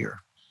about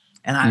fear.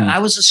 And I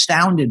was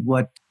astounded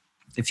what,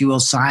 if you will,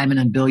 Simon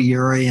and Bill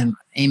Urey and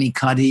Amy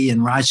Cuddy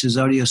and Raj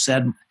Sisodia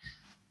said,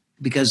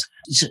 because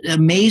it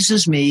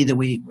amazes me that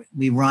we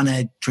run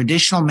a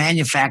traditional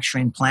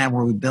manufacturing plant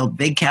where we build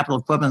big capital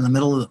equipment in the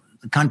middle of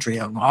the country,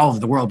 all over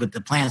the world, but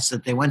the plants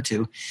that they went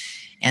to.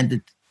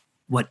 And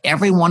what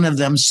every one of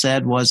them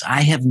said was,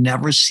 I have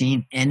never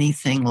seen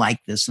anything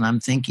like this. And I'm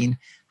thinking,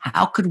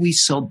 how could we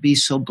be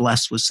so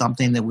blessed with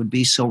something that would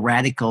be so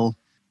radical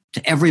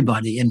to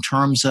everybody in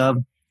terms of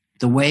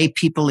the way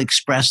people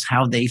expressed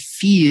how they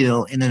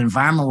feel in an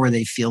environment where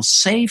they feel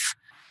safe,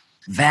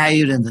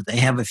 valued, and that they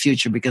have a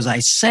future? Because I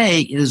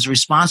say it is the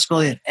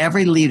responsibility of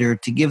every leader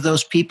to give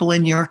those people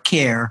in your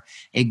care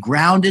a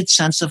grounded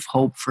sense of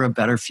hope for a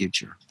better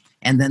future.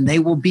 And then they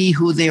will be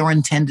who they are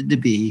intended to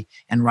be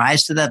and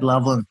rise to that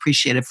level and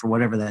appreciate it for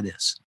whatever that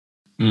is.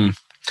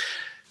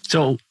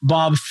 So,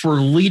 Bob, for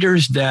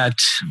leaders that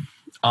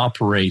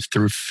operate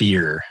through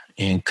fear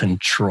and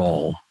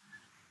control,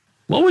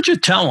 what would you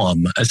tell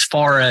them as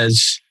far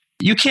as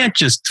you can't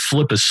just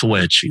flip a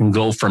switch and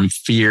go from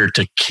fear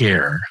to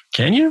care,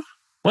 can you?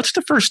 What's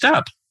the first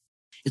step?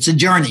 It's a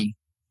journey.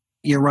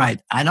 You're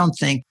right. I don't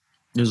think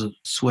there's a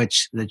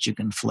switch that you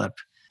can flip.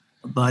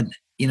 But,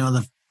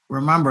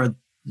 remember,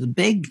 the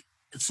big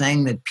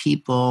thing that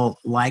people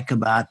like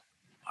about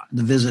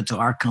the visit to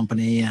our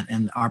company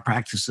and our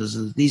practices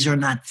is these are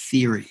not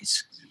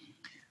theories.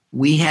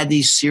 We had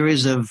these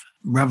series of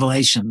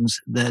revelations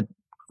that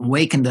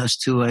awakened us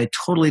to a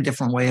totally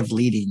different way of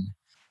leading.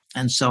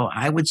 And so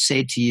I would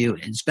say to you,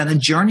 it's been a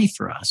journey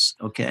for us,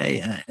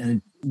 okay?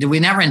 And we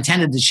never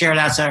intended to share it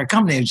outside our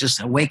company. It just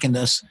awakened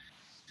us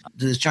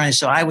to this journey.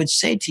 So I would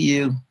say to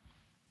you,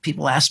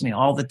 people ask me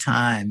all the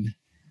time,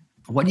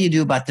 what do you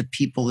do about the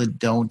people that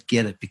don't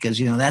get it? Because,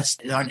 that's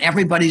on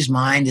everybody's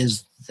mind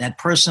is that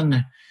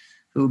person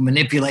who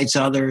manipulates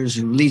others,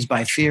 who leads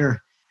by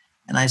fear.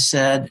 And I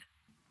said,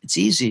 it's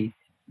easy.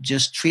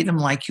 Just treat them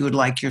like you would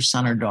like your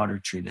son or daughter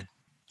treated.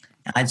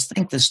 And I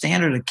think the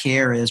standard of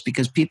care is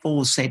because people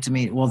will say to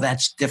me, well,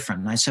 that's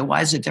different. And I say,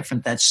 why is it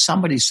different? That's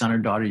somebody's son or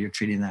daughter you're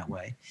treating that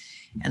way.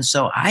 And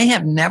so I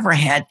have never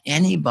had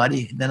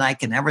anybody that I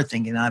can ever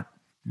think, and I've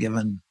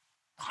given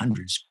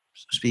hundreds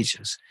of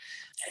speeches.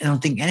 I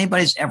don't think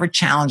anybody's ever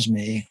challenged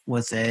me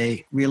with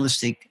a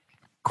realistic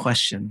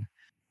question.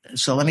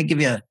 So let me give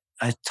you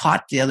I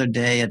taught the other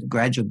day at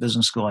graduate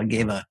business school. I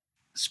gave a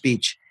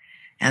speech.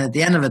 And at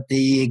the end of it,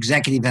 the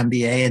executive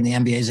MBA and the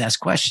MBAs asked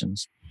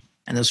questions.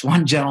 And this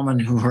one gentleman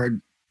who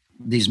heard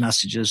these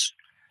messages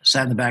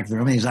sat in the back of the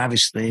room. He's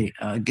obviously,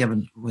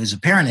 given his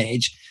apparent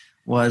age,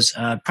 was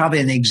probably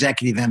in the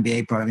executive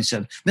MBA program. He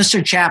said,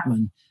 Mr.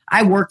 Chapman,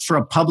 I work for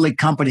a public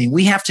company.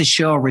 We have to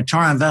show a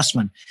return on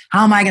investment.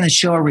 How am I going to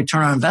show a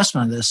return on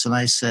investment on this? And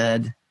I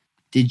said,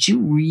 did you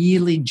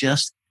really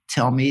just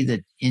tell me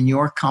that in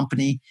your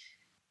company,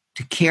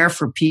 to care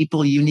for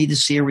people, you need to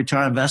see a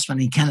return on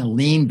investment? He kind of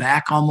leaned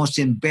back, almost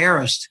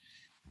embarrassed,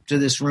 to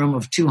this room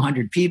of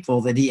 200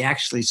 people that he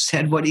actually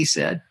said what he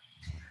said.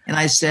 And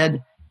I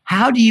said,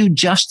 how do you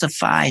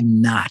justify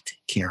not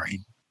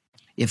caring?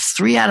 If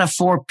 3 out of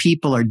 4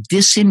 people are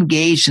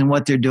disengaged in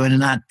what they're doing and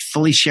not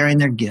fully sharing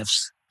their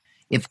gifts,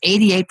 if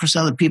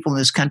 88% of the people in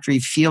this country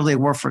feel they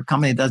work for a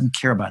company that doesn't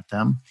care about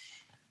them,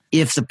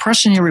 if the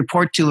person you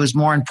report to is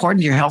more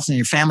important to your health than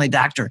your family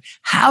doctor,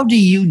 how do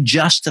you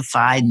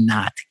justify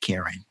not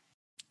caring?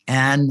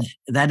 And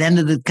that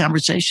ended the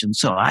conversation.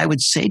 So I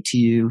would say to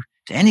you,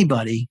 to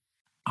anybody,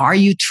 are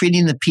you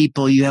treating the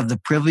people you have the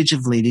privilege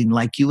of leading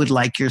like you would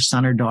like your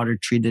son or daughter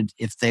treated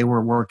if they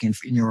were working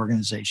in your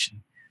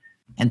organization?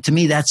 And to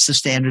me, that's the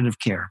standard of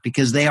care,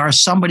 because they are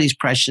somebody's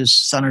precious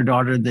son or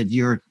daughter that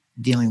you're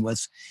dealing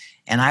with.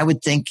 And I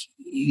would think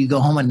you go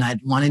home at night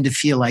wanting to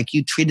feel like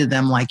you treated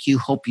them like you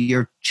hope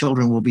your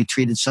children will be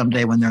treated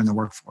someday when they're in the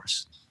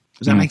workforce.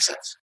 Does that make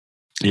sense?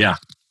 Yeah.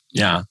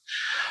 Yeah.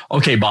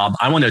 Okay, Bob,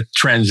 I want to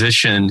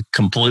transition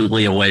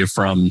completely away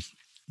from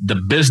the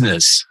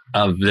business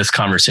of this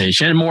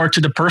conversation and more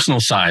to the personal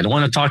side. I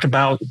want to talk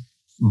about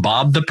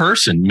Bob the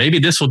person. Maybe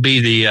this will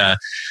be the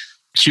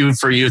cue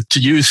for you to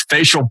use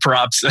facial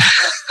props,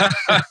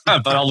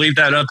 but I'll leave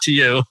that up to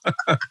you.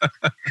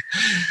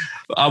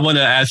 I want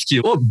to ask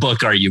you, what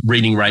book are you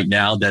reading right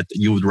now that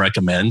you would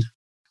recommend?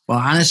 Well,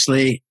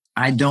 honestly,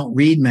 I don't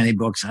read many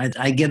books.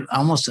 I get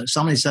almost,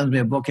 somebody sends me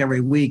a book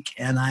every week,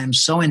 and I'm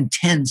so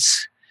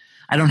intense.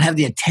 I don't have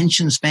the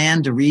attention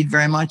span to read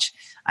very much.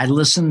 I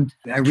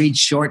read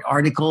short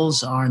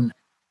articles on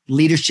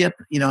leadership.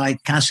 I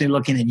constantly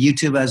looking at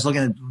YouTube. I was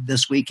looking at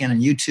this weekend on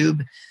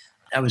YouTube.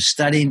 I was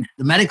studying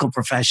the medical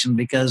profession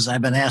because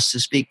I've been asked to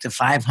speak to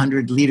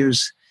 500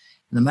 leaders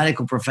in the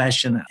medical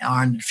profession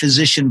on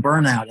physician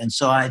burnout. And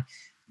so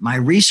my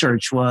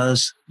research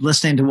was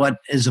listening to what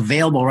is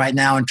available right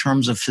now in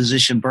terms of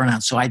physician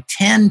burnout. So I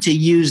tend to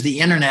use the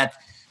internet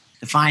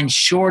to find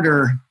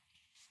shorter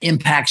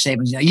impact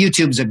statements.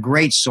 YouTube is a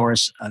great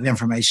source of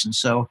information.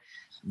 So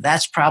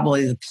that's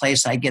probably the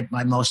place I get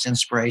my most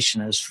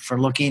inspiration, is for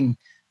looking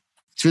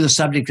through the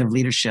subject of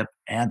leadership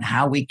and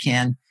how we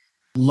can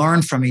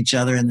learn from each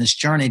other in this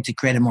journey to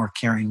create a more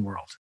caring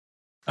world.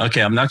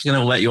 Okay, I'm not going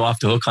to let you off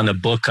the hook on the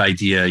book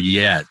idea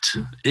yet.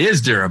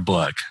 Is there a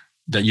book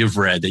that you've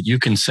read that you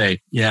can say,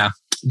 yeah,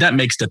 that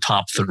makes the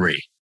top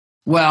 3?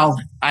 Well,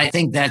 I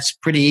think that's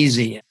pretty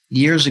easy.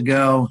 Years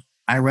ago,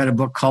 I read a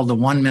book called The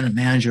 1 Minute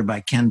Manager by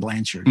Ken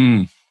Blanchard.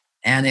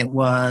 And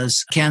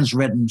Ken's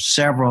written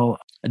several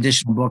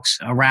additional books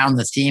around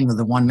the theme of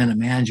the 1 Minute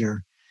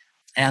Manager.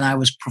 And I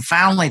was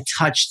profoundly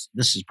touched.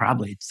 This is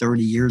probably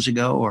 30 years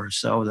ago or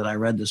so that I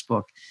read this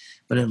book.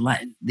 But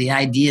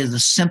the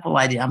simple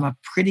idea, I'm a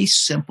pretty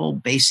simple,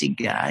 basic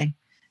guy.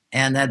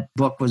 And that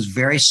book was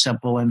very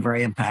simple and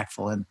very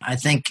impactful. And I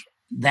think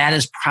that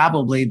is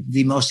probably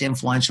the most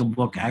influential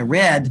book I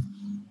read.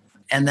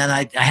 And then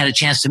I had a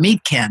chance to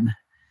meet Ken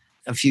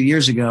a few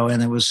years ago,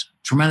 and it was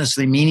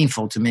tremendously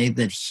meaningful to me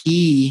that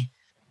he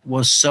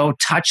was so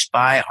touched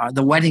by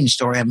the wedding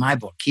story of my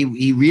book.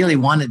 He really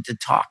wanted to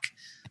talk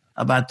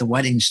about the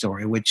wedding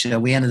story, which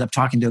we ended up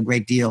talking to a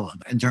great deal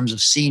in terms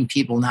of seeing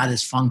people not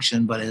as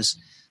function, but as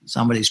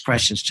somebody's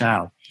precious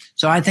child.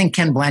 So I think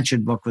Ken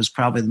Blanchard's book was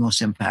probably the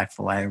most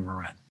impactful I ever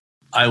read.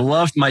 I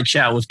loved my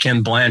chat with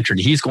Ken Blanchard.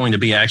 He's going to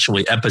be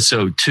actually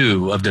episode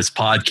 2 of this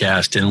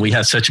podcast, and we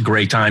had such a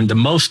great time. The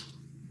most,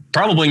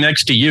 probably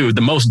next to you,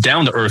 the most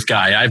down-to-earth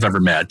guy I've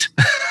ever met.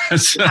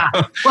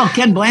 Well,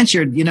 Ken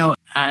Blanchard,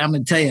 I'm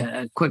going to tell you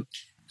a quick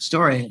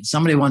story.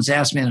 Somebody once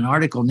asked me in an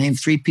article, name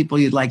 3 people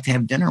you'd like to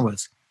have dinner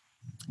with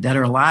that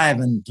are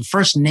alive. And the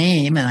first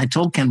name, and I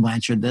told Ken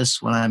Blanchard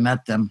this when I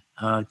met them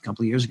a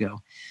couple of years ago,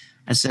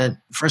 I said,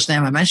 first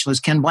name I mentioned was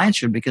Ken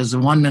Blanchard, because the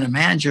 1 Minute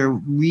Manager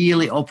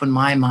really opened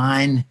my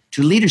mind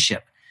to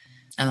leadership.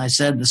 And I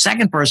said, the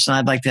second person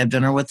I'd like to have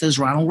dinner with is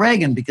Ronald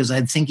Reagan, because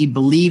I think he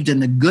believed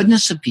in the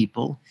goodness of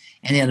people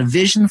and he had a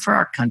vision for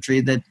our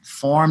country that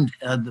formed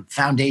the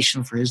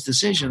foundation for his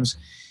decisions.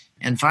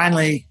 And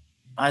finally,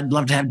 I'd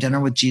love to have dinner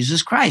with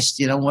Jesus Christ.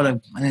 What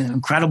an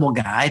incredible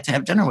guy to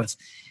have dinner with.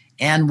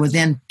 And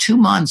within 2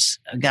 months,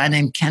 a guy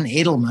named Ken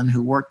Edelman,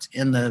 who worked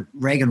in the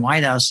Reagan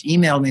White House,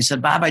 emailed me and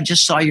said, Bob, I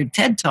just saw your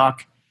TED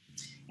Talk,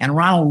 and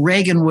Ronald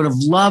Reagan would have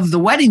loved The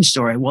Wedding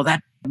Story. Well,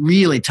 that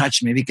really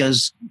touched me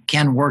because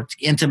Ken Edelman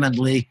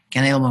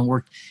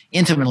worked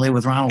intimately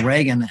with Ronald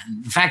Reagan.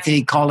 In fact,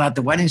 he called out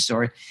The Wedding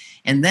Story.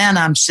 And then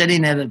I'm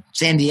sitting at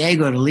San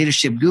Diego at a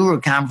Leadership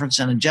Guru conference,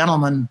 and a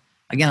gentleman,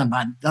 again,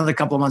 about another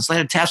couple of months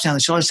later, taps me on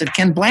the shoulder and said,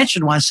 Ken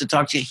Blanchard wants to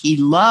talk to you. He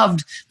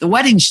loved The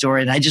Wedding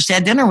Story. And I just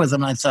had dinner with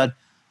him. And I thought,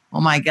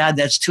 oh my God,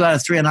 that's 2 out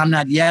of 3. And I'm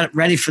not yet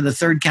ready for the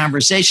third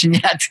conversation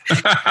yet.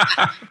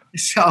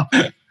 So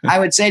I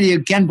would say to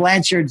you, Ken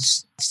Blanchard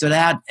stood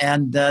out.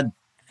 And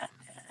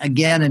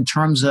again, in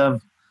terms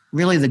of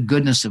really the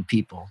goodness of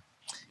people,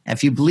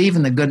 if you believe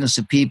in the goodness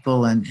of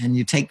people and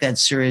you take that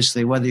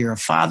seriously, whether you're a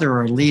father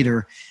or a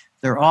leader,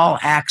 they're all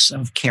acts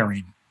of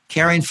caring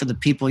for the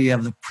people you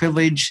have the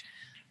privilege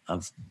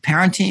of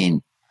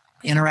parenting,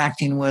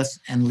 interacting with,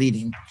 and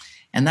leading.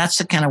 And that's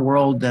the kind of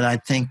world that I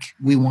think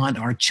we want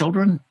our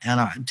children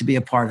to be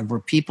a part of, where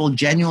people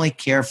genuinely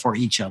care for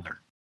each other.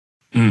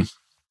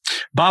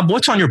 Bob,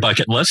 what's on your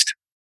bucket list?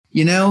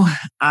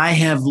 I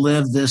have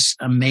lived this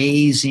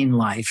amazing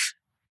life.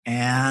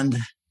 And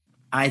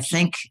I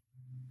think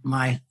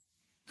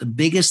the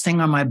biggest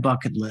thing on my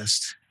bucket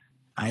list,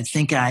 I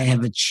think I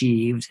have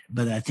achieved,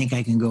 but I think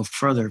I can go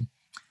further.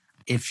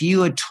 If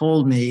you had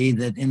told me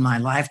that in my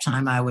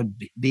lifetime I would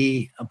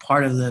be a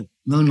part of the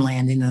moon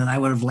landing and that I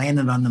would have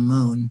landed on the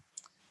moon,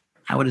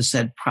 I would have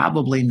said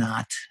probably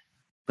not.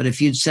 But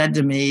if you'd said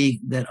to me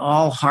that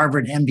all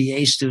Harvard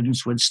MBA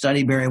students would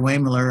study Barry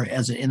Wehmiller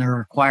in a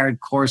required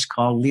course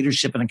called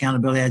Leadership and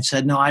Accountability, I'd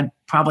said, no, I'd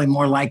probably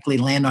more likely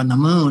land on the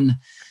moon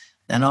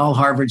than all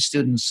Harvard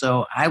students.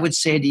 So I would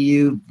say to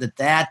you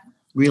that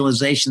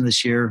realization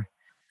this year,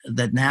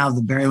 that now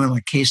the Barry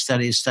Wehmiller case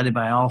study is studied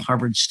by all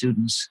Harvard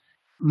students,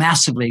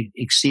 massively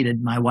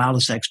exceeded my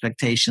wildest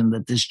expectation.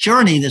 That this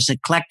journey, this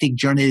eclectic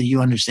journey that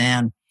you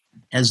understand,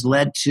 has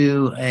led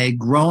to a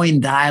growing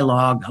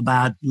dialogue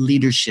about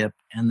leadership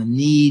and the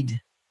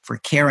need for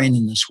caring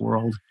in this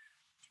world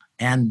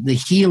and the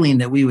healing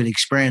that we would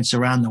experience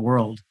around the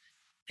world.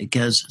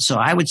 So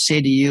I would say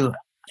to you,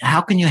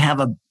 how can you have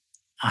a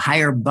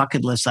higher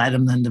bucket list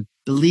item than to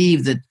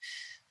believe that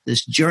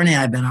this journey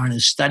I've been on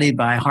is studied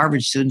by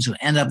Harvard students who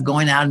end up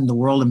going out in the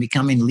world and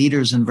becoming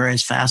leaders in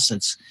various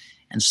facets,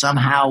 and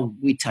somehow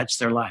we touch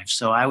their lives.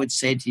 So I would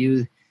say to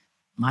you,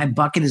 my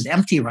bucket is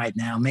empty right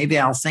now. Maybe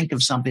I'll think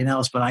of something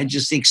else, but I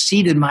just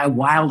exceeded my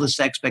wildest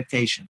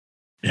expectation.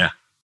 Yeah.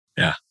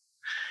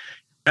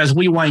 As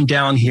we wind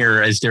down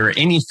here, is there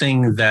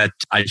anything that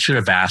I should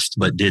have asked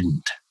but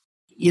didn't?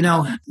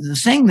 The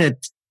thing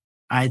that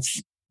I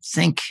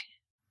think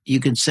you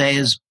could say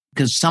is,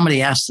 because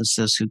somebody asked us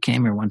this who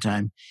came here one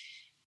time,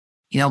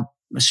 Mr.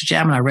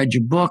 Chapman, I read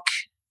your book.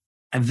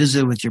 I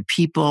visited with your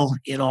people.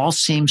 It all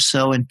seems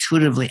so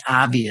intuitively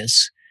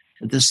obvious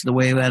that this is the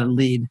way we had to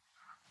lead.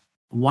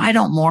 Why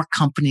don't more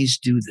companies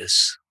do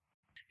this?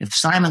 If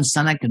Simon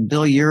Sinek and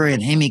Bill Urey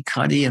and Amy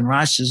Cuddy and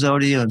Raj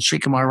Sisodia and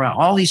Srikumar Rao,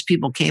 all these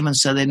people came and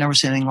said they'd never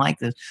seen anything like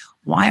this,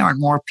 why aren't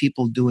more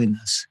people doing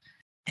this?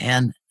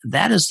 And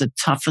that is the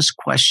toughest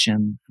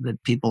question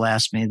that people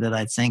ask me, that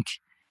I think.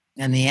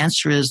 And the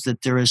answer is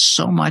that there is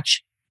so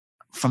much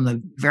from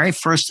the very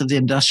first of the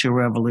Industrial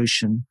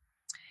Revolution.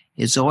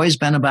 It's always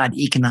been about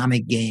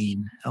economic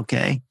gain,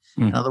 okay?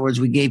 In other words,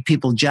 we gave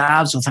people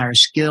jobs with higher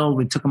skill.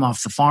 We took them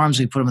off the farms.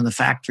 We put them in the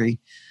factory.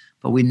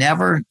 But we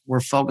never were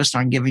focused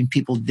on giving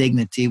people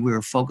dignity. We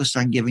were focused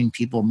on giving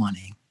people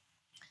money.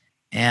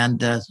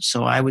 And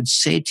so I would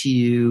say to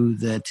you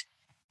that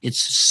it's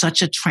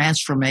such a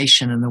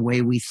transformation in the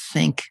way we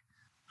think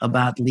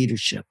about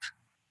leadership,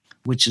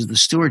 which is the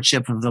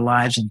stewardship of the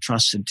lives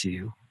entrusted to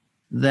you,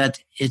 that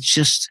it's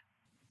just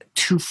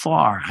too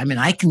far. I mean,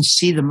 I can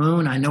see the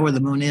moon. I know where the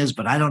moon is,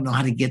 but I don't know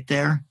how to get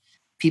there.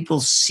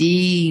 People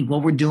see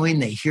what we're doing.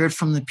 They hear it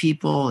from the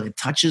people. It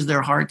touches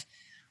their heart,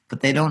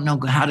 but they don't know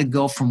how to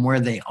go from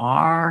where they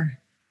are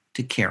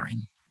to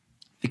caring,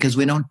 because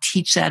we don't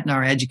teach that in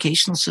our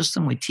educational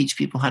system. We teach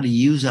people how to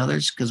use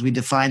others because we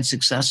define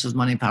success as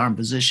money, power, and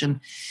position.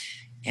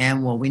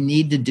 And what we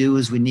need to do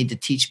is we need to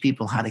teach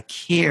people how to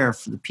care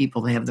for the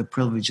people they have the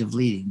privilege of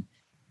leading.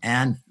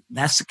 And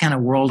that's the kind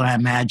of world I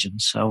imagine.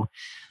 So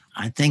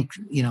I think,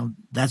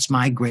 that's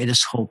my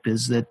greatest hope,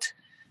 is that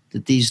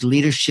these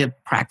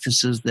leadership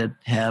practices that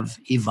have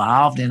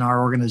evolved in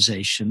our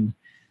organization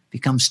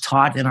becomes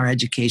taught in our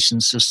education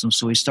system.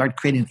 So we start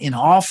creating in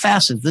all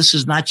facets. This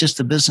is not just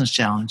a business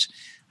challenge.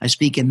 I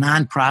speak in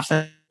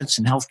nonprofits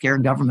and healthcare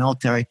and government,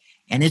 military,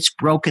 and it's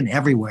broken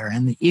everywhere.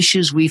 And the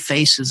issues we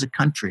face as a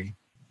country,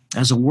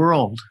 as a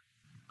world,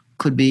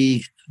 could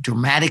be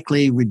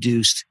dramatically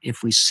reduced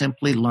if we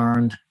simply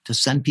learned to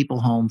send people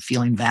home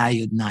feeling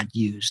valued, not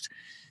used.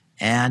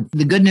 And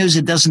the good news,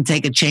 it doesn't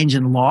take a change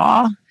in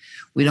law.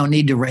 We don't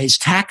need to raise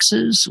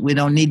taxes. We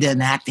don't need to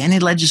enact any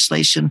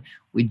legislation.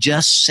 We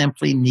just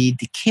simply need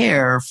to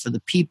care for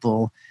the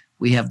people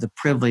we have the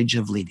privilege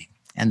of leading.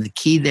 And the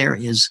key there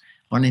is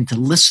learning to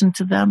listen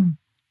to them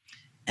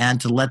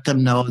and to let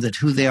them know that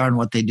who they are and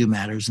what they do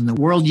matters. And the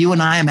world you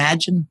and I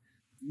imagine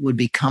would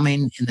be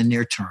coming in the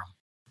near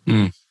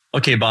term.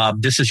 Okay,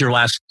 Bob, this is your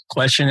last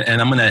question,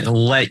 and I'm going to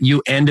let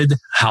you end it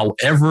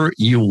however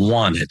you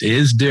want it.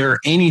 Is there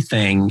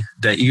anything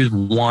that you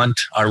want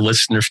our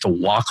listeners to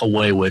walk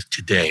away with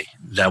today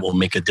that will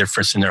make a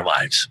difference in their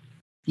lives?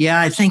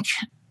 Yeah, I think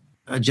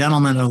a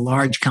gentleman at a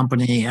large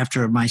company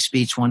after my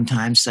speech one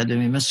time said to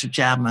me, Mr.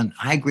 Chapman,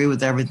 I agree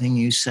with everything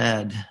you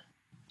said,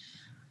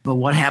 but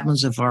what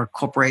happens if our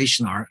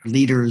corporation, our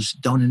leaders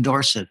don't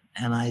endorse it?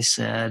 And I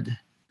said,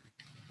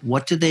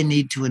 what do they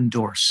need to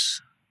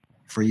endorse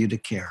for you to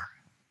care?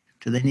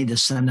 Do they need to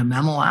send a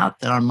memo out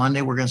that on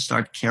Monday we're going to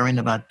start caring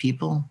about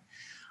people?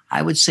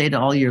 I would say to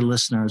all your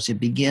listeners, it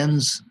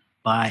begins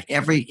by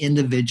every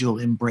individual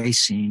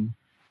embracing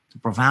the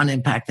profound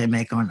impact they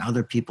make on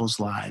other people's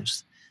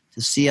lives,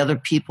 to see other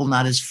people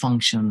not as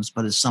functions,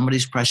 but as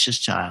somebody's precious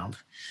child.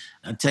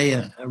 I'll tell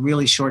you a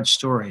really short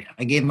story.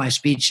 I gave my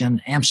speech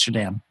in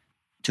Amsterdam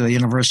to a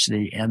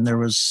university, and there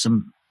was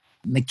some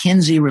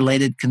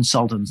McKinsey-related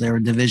consultants. They were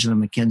a division of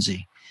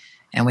McKinsey.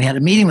 And we had a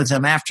meeting with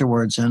them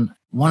afterwards, and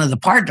one of the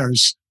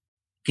partners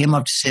came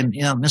up to say,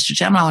 Mr.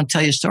 Chapman, I want to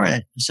tell you a story.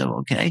 I said,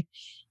 okay.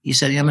 He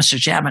said, Mr.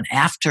 Chapman,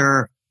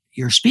 after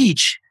your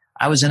speech,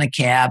 I was in a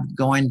cab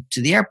going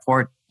to the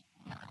airport,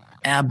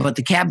 but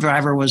the cab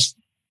driver was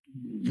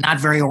not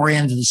very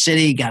oriented to the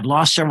city, got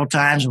lost several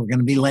times, and we're going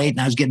to be late, and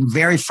I was getting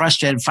very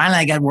frustrated. Finally,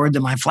 I got word that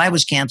my flight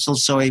was canceled,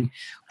 so he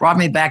brought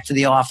me back to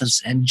the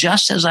office, and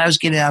just as I was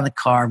getting out of the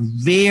car,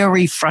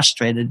 very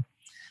frustrated,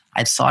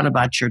 I thought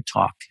about your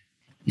talk.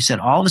 He said,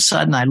 all of a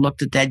sudden, I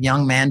looked at that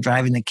young man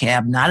driving the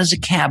cab, not as a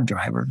cab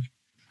driver,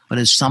 but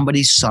as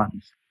somebody's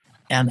son.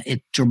 And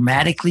it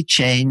dramatically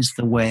changed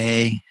the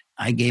way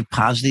I gave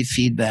positive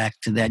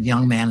feedback to that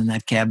young man and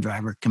that cab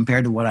driver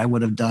compared to what I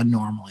would have done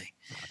normally.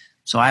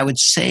 So I would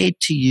say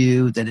to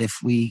you that if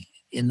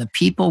in the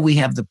people we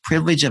have the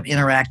privilege of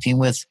interacting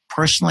with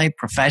personally,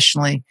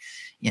 professionally,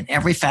 in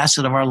every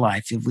facet of our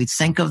life, if we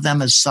think of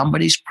them as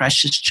somebody's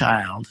precious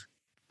child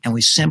and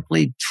we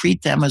simply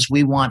treat them as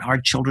we want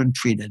our children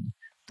treated,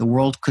 the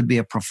world could be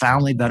a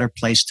profoundly better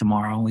place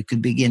tomorrow, and we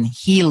could begin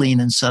healing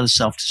instead of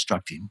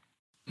self-destructing.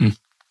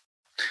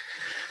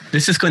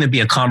 This is going to be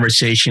a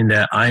conversation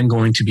that I'm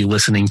going to be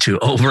listening to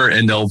over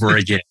and over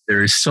again.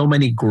 There's so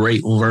many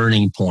great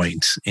learning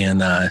points,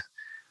 and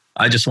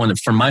I just want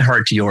to, from my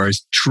heart to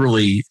yours,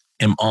 truly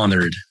am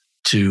honored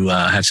to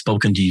have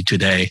spoken to you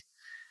today,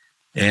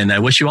 and I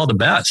wish you all the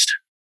best.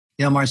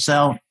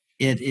 Marcel,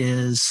 it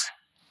is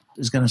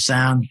going to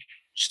sound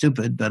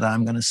stupid, but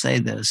I'm going to say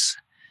this.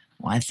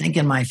 When I think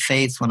in my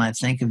faith, when I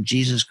think of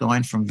Jesus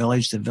going from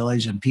village to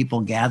village and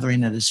people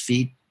gathering at his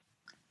feet,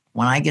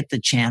 when I get the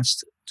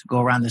chance to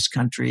go around this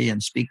country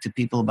and speak to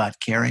people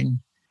about caring,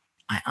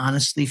 I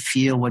honestly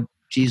feel what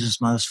Jesus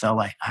must have felt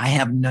like. I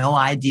have no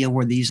idea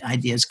where these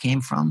ideas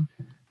came from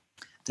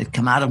that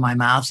come out of my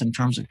mouth in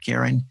terms of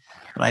caring,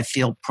 but I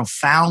feel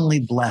profoundly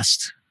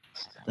blessed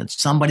that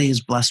somebody has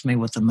blessed me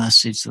with a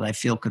message that I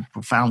feel could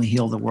profoundly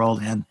heal the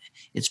world. And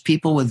it's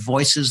people with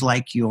voices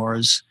like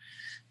yours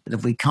that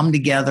if we come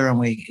together and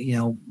we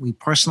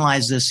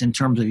personalize this in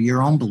terms of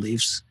your own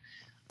beliefs,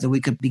 that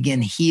we could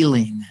begin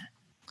healing.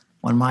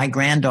 When my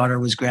granddaughter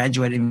was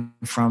graduating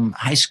from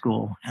high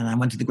school and I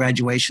went to the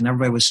graduation,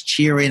 everybody was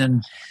cheering.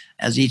 And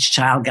as each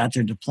child got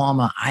their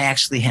diploma, I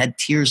actually had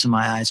tears in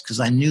my eyes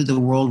because I knew the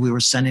world we were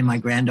sending my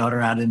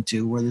granddaughter out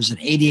into, where there's an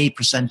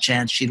 88%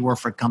 chance she'd work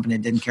for a company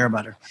that didn't care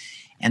about her.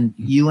 And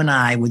you and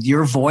I, with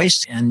your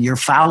voice and your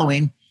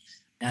following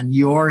and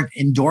your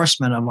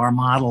endorsement of our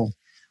model,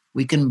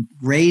 we can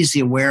raise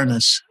the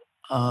awareness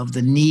of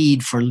the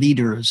need for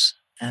leaders.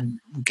 And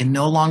we can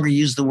no longer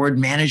use the word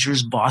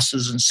managers,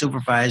 bosses, and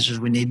supervisors.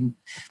 We need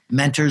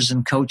mentors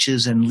and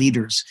coaches and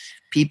leaders,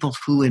 people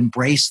who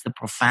embrace the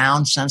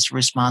profound sense of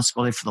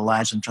responsibility for the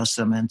lives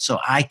entrusted them. And so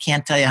I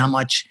can't tell you how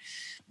much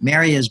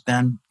Mary has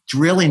been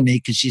drilling me,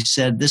 because she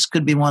said, this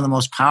could be one of the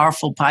most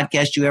powerful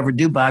podcasts you ever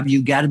do, Bob.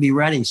 You got to be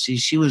ready. See,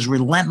 she was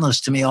relentless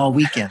to me all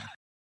weekend.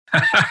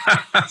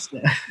 I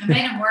made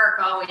him work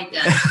all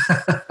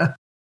weekend.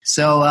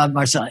 So,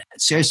 Marcel,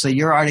 seriously,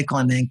 your article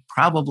in Inc.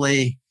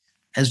 probably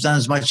has done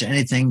as much as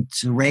anything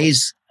to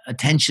raise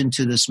attention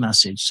to this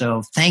message.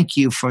 So thank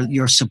you for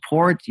your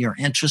support, your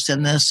interest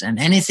in this, and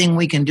anything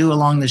we can do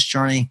along this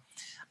journey,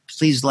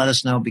 please let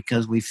us know,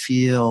 because we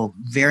feel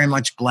very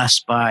much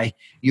blessed by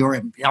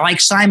your, like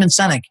Simon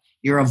Sinek,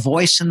 you're a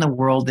voice in the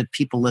world that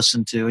people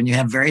listen to, and you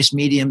have various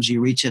mediums,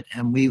 you reach it,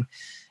 and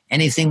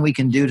anything we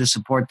can do to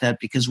support that,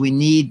 because we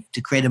need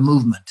to create a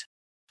movement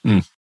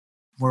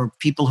where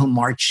people who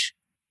march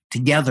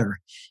together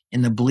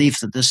in the belief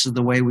that this is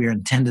the way we are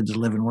intended to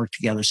live and work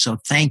together. So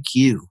thank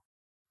you.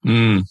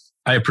 I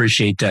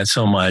appreciate that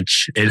so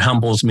much. It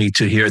humbles me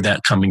to hear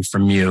that coming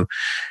from you.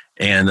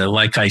 And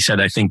like I said,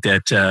 I think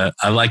that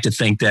I like to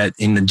think that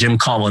in the Jim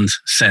Collins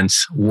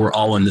sense, we're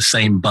all in the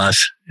same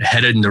bus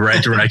headed in the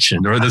right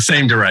direction or the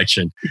same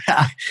direction.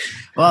 Yeah.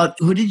 Well,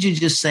 who did you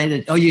just say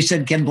that? Oh, you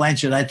said Ken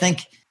Blanchard. I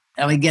think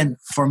again,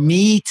 for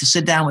me to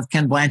sit down with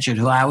Ken Blanchard,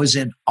 who I was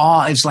in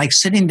awe, it's like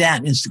sitting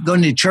down and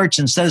going to church,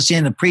 instead of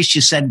seeing the priest,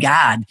 you said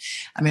God.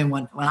 I mean,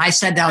 when I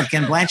sat down with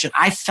Ken Blanchard,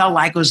 I felt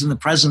like I was in the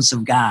presence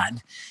of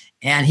God.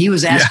 And he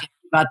was asking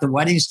about the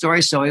wedding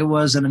story. So it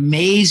was an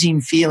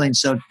amazing feeling.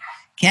 So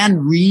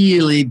Ken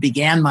really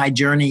began my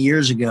journey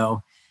years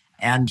ago.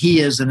 And he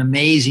is an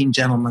amazing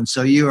gentleman.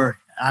 So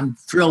I'm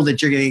thrilled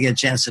that you're going to get a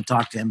chance to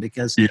talk to him,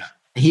 because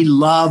he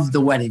loved the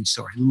wedding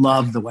story.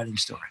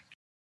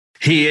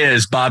 He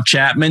is Bob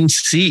Chapman,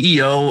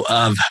 CEO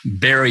of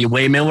Barry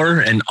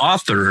Waymiller, and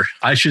author,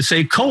 I should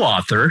say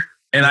co-author.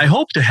 And I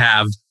hope to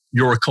have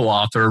your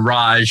co-author,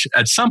 Raj,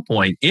 at some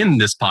point in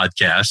this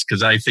podcast,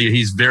 because I think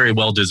he's very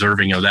well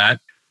deserving of that.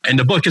 And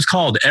the book is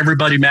called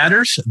Everybody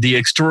Matters, The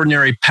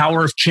Extraordinary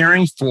Power of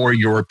Caring for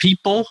Your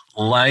People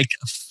Like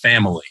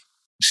Family.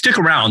 Stick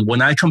around.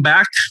 When I come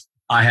back,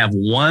 I have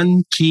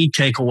one key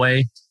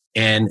takeaway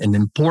and an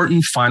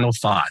important final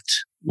thought,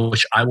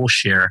 which I will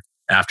share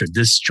after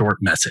this short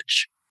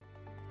message.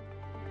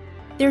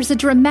 There's a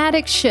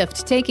dramatic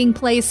shift taking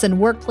place in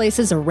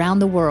workplaces around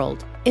the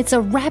world. It's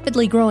a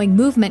rapidly growing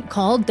movement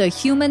called the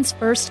Humans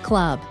First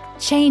Club.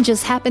 Change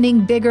is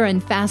happening bigger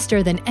and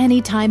faster than any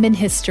time in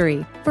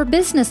history. For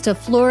business to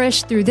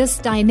flourish through this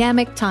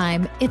dynamic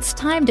time, it's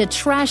time to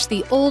trash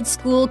the old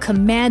school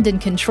command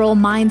and control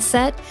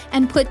mindset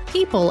and put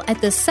people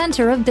at the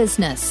center of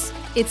business.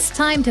 It's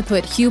time to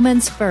put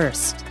humans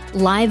first.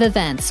 Live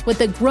events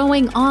with a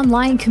growing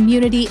online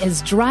community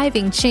is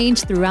driving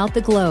change throughout the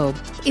globe.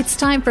 It's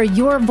time for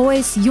your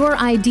voice, your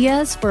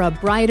ideas for a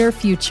brighter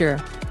future.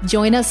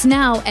 Join us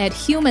now at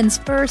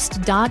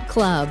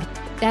humansfirst.club.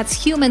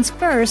 That's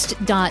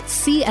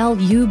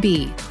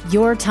humansfirst.club.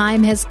 Your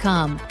time has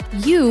come.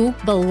 You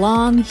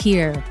belong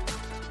here.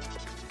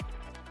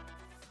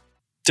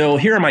 So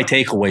here are my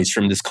takeaways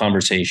from this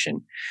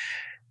conversation.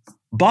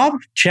 Bob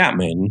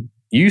Chapman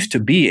used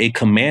to be a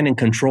command and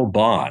control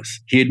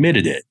boss. He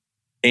admitted it.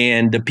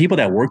 And the people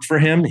that worked for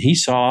him, he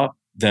saw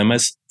them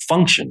as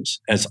functions,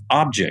 as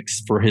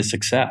objects for his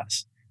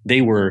success.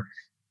 They were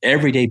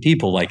everyday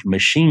people like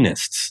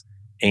machinists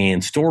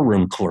and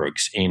storeroom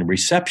clerks and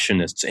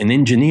receptionists and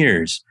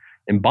engineers.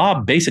 And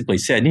Bob basically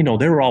said,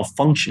 they were all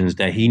functions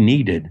that he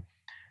needed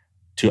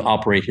to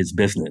operate his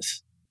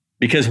business.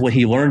 Because what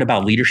he learned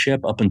about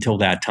leadership up until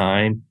that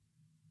time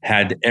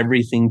had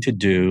everything to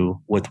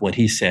do with what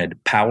he said,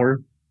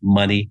 power,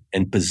 money,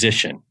 and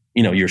position,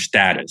 your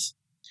status.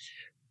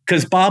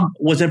 Because Bob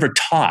was never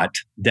taught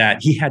that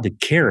he had to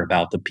care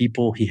about the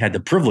people he had the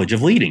privilege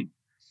of leading.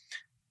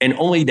 And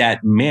only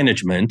that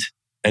management,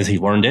 as he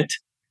learned it,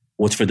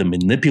 was for the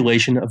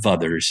manipulation of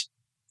others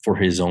for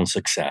his own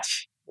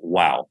success.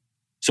 Wow.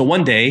 So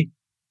one day,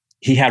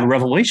 he had a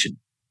revelation.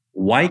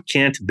 Why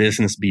can't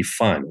business be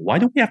fun? Why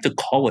do we have to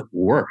call it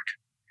work?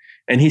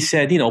 And he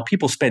said,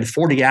 people spend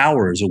 40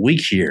 hours a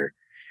week here,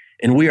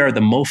 and we are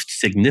the most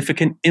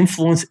significant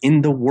influence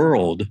in the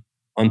world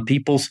on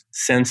people's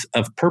sense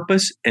of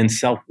purpose and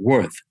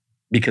self-worth,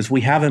 because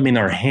we have them in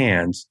our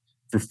hands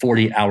for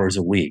 40 hours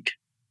a week.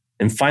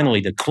 And finally,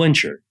 the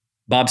clincher,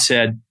 Bob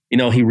said,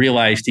 he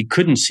realized he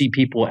couldn't see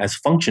people as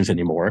functions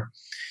anymore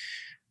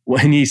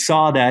when he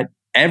saw that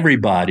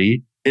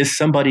everybody is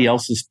somebody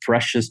else's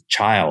precious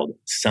child,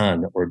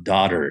 son, or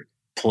daughter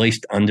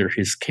placed under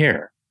his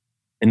care,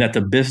 and that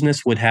the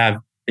business would have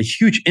a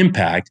huge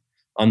impact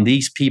on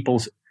these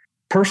people's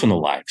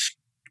personal lives.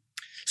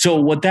 So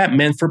what that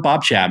meant for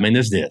Bob Chapman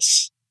is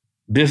this: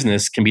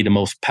 business can be the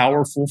most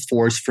powerful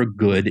force for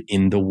good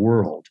in the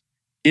world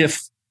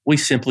if we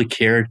simply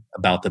cared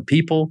about the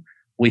people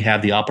we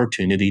have the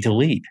opportunity to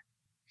lead.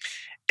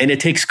 And it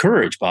takes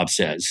courage, Bob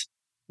says,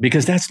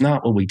 because that's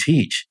not what we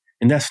teach,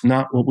 and that's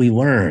not what we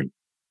learn,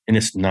 and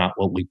it's not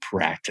what we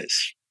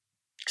practice.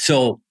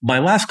 So my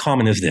last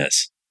comment is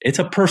this. It's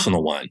a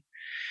personal one.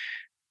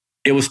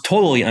 It was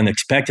totally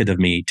unexpected of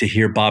me to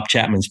hear Bob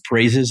Chapman's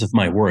praises of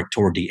my work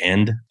toward the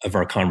end of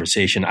our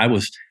conversation. I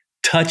was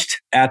touched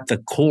at the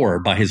core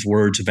by his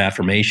words of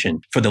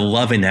affirmation for the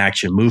Love in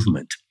Action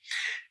movement.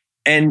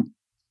 And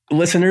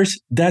listeners,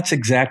 that's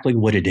exactly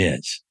what it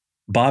is.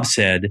 Bob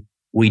said,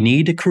 we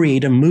need to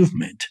create a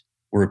movement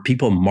where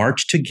people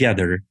march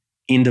together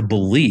in the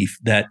belief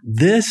that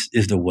this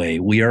is the way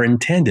we are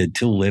intended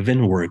to live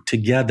and work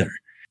together.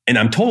 And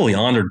I'm totally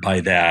honored by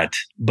that.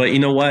 But you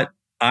know what?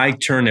 I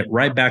turn it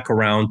right back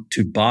around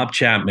to Bob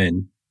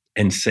Chapman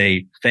and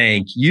say,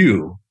 thank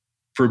you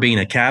for being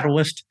a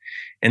catalyst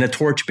and a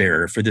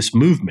torchbearer for this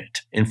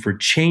movement and for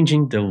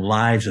changing the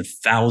lives of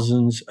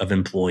thousands of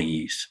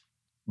employees.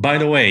 By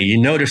the way, you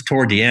notice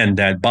toward the end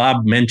that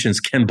Bob mentions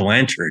Ken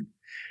Blanchard,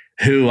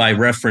 who I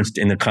referenced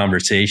in the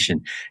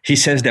conversation. He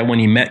says that when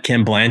he met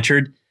Ken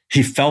Blanchard,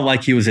 he felt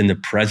like he was in the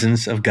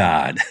presence of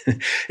God.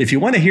 If you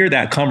want to hear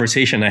that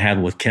conversation I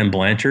had with Ken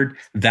Blanchard,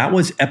 that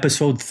was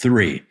episode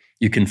 3.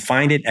 You can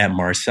find it at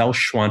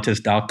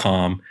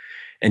marcelschwantes.com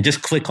and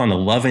just click on the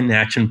Love in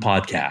Action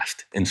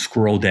podcast and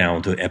scroll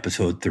down to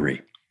episode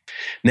 3.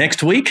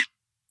 Next week,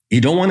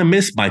 you don't want to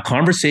miss my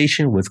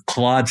conversation with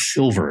Claude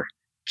Silver,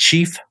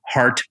 Chief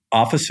Heart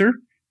Officer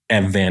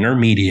at Vanner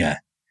Media.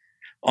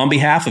 On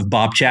behalf of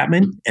Bob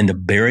Chapman and the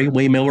Barry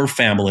Waymiller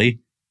family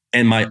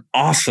and my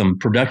awesome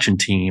production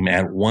team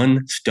at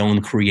One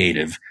Stone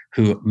Creative,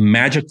 who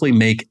magically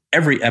make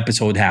every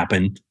episode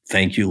happen,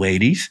 thank you,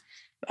 ladies.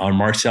 I'm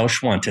Marcel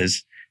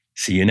Schwantes.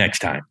 See you next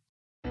time.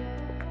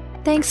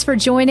 Thanks for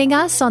joining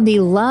us on the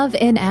Love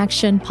in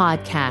Action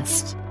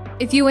podcast.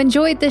 If you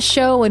enjoyed this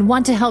show and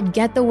want to help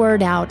get the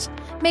word out,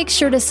 make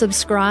sure to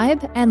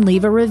subscribe and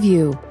leave a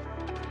review.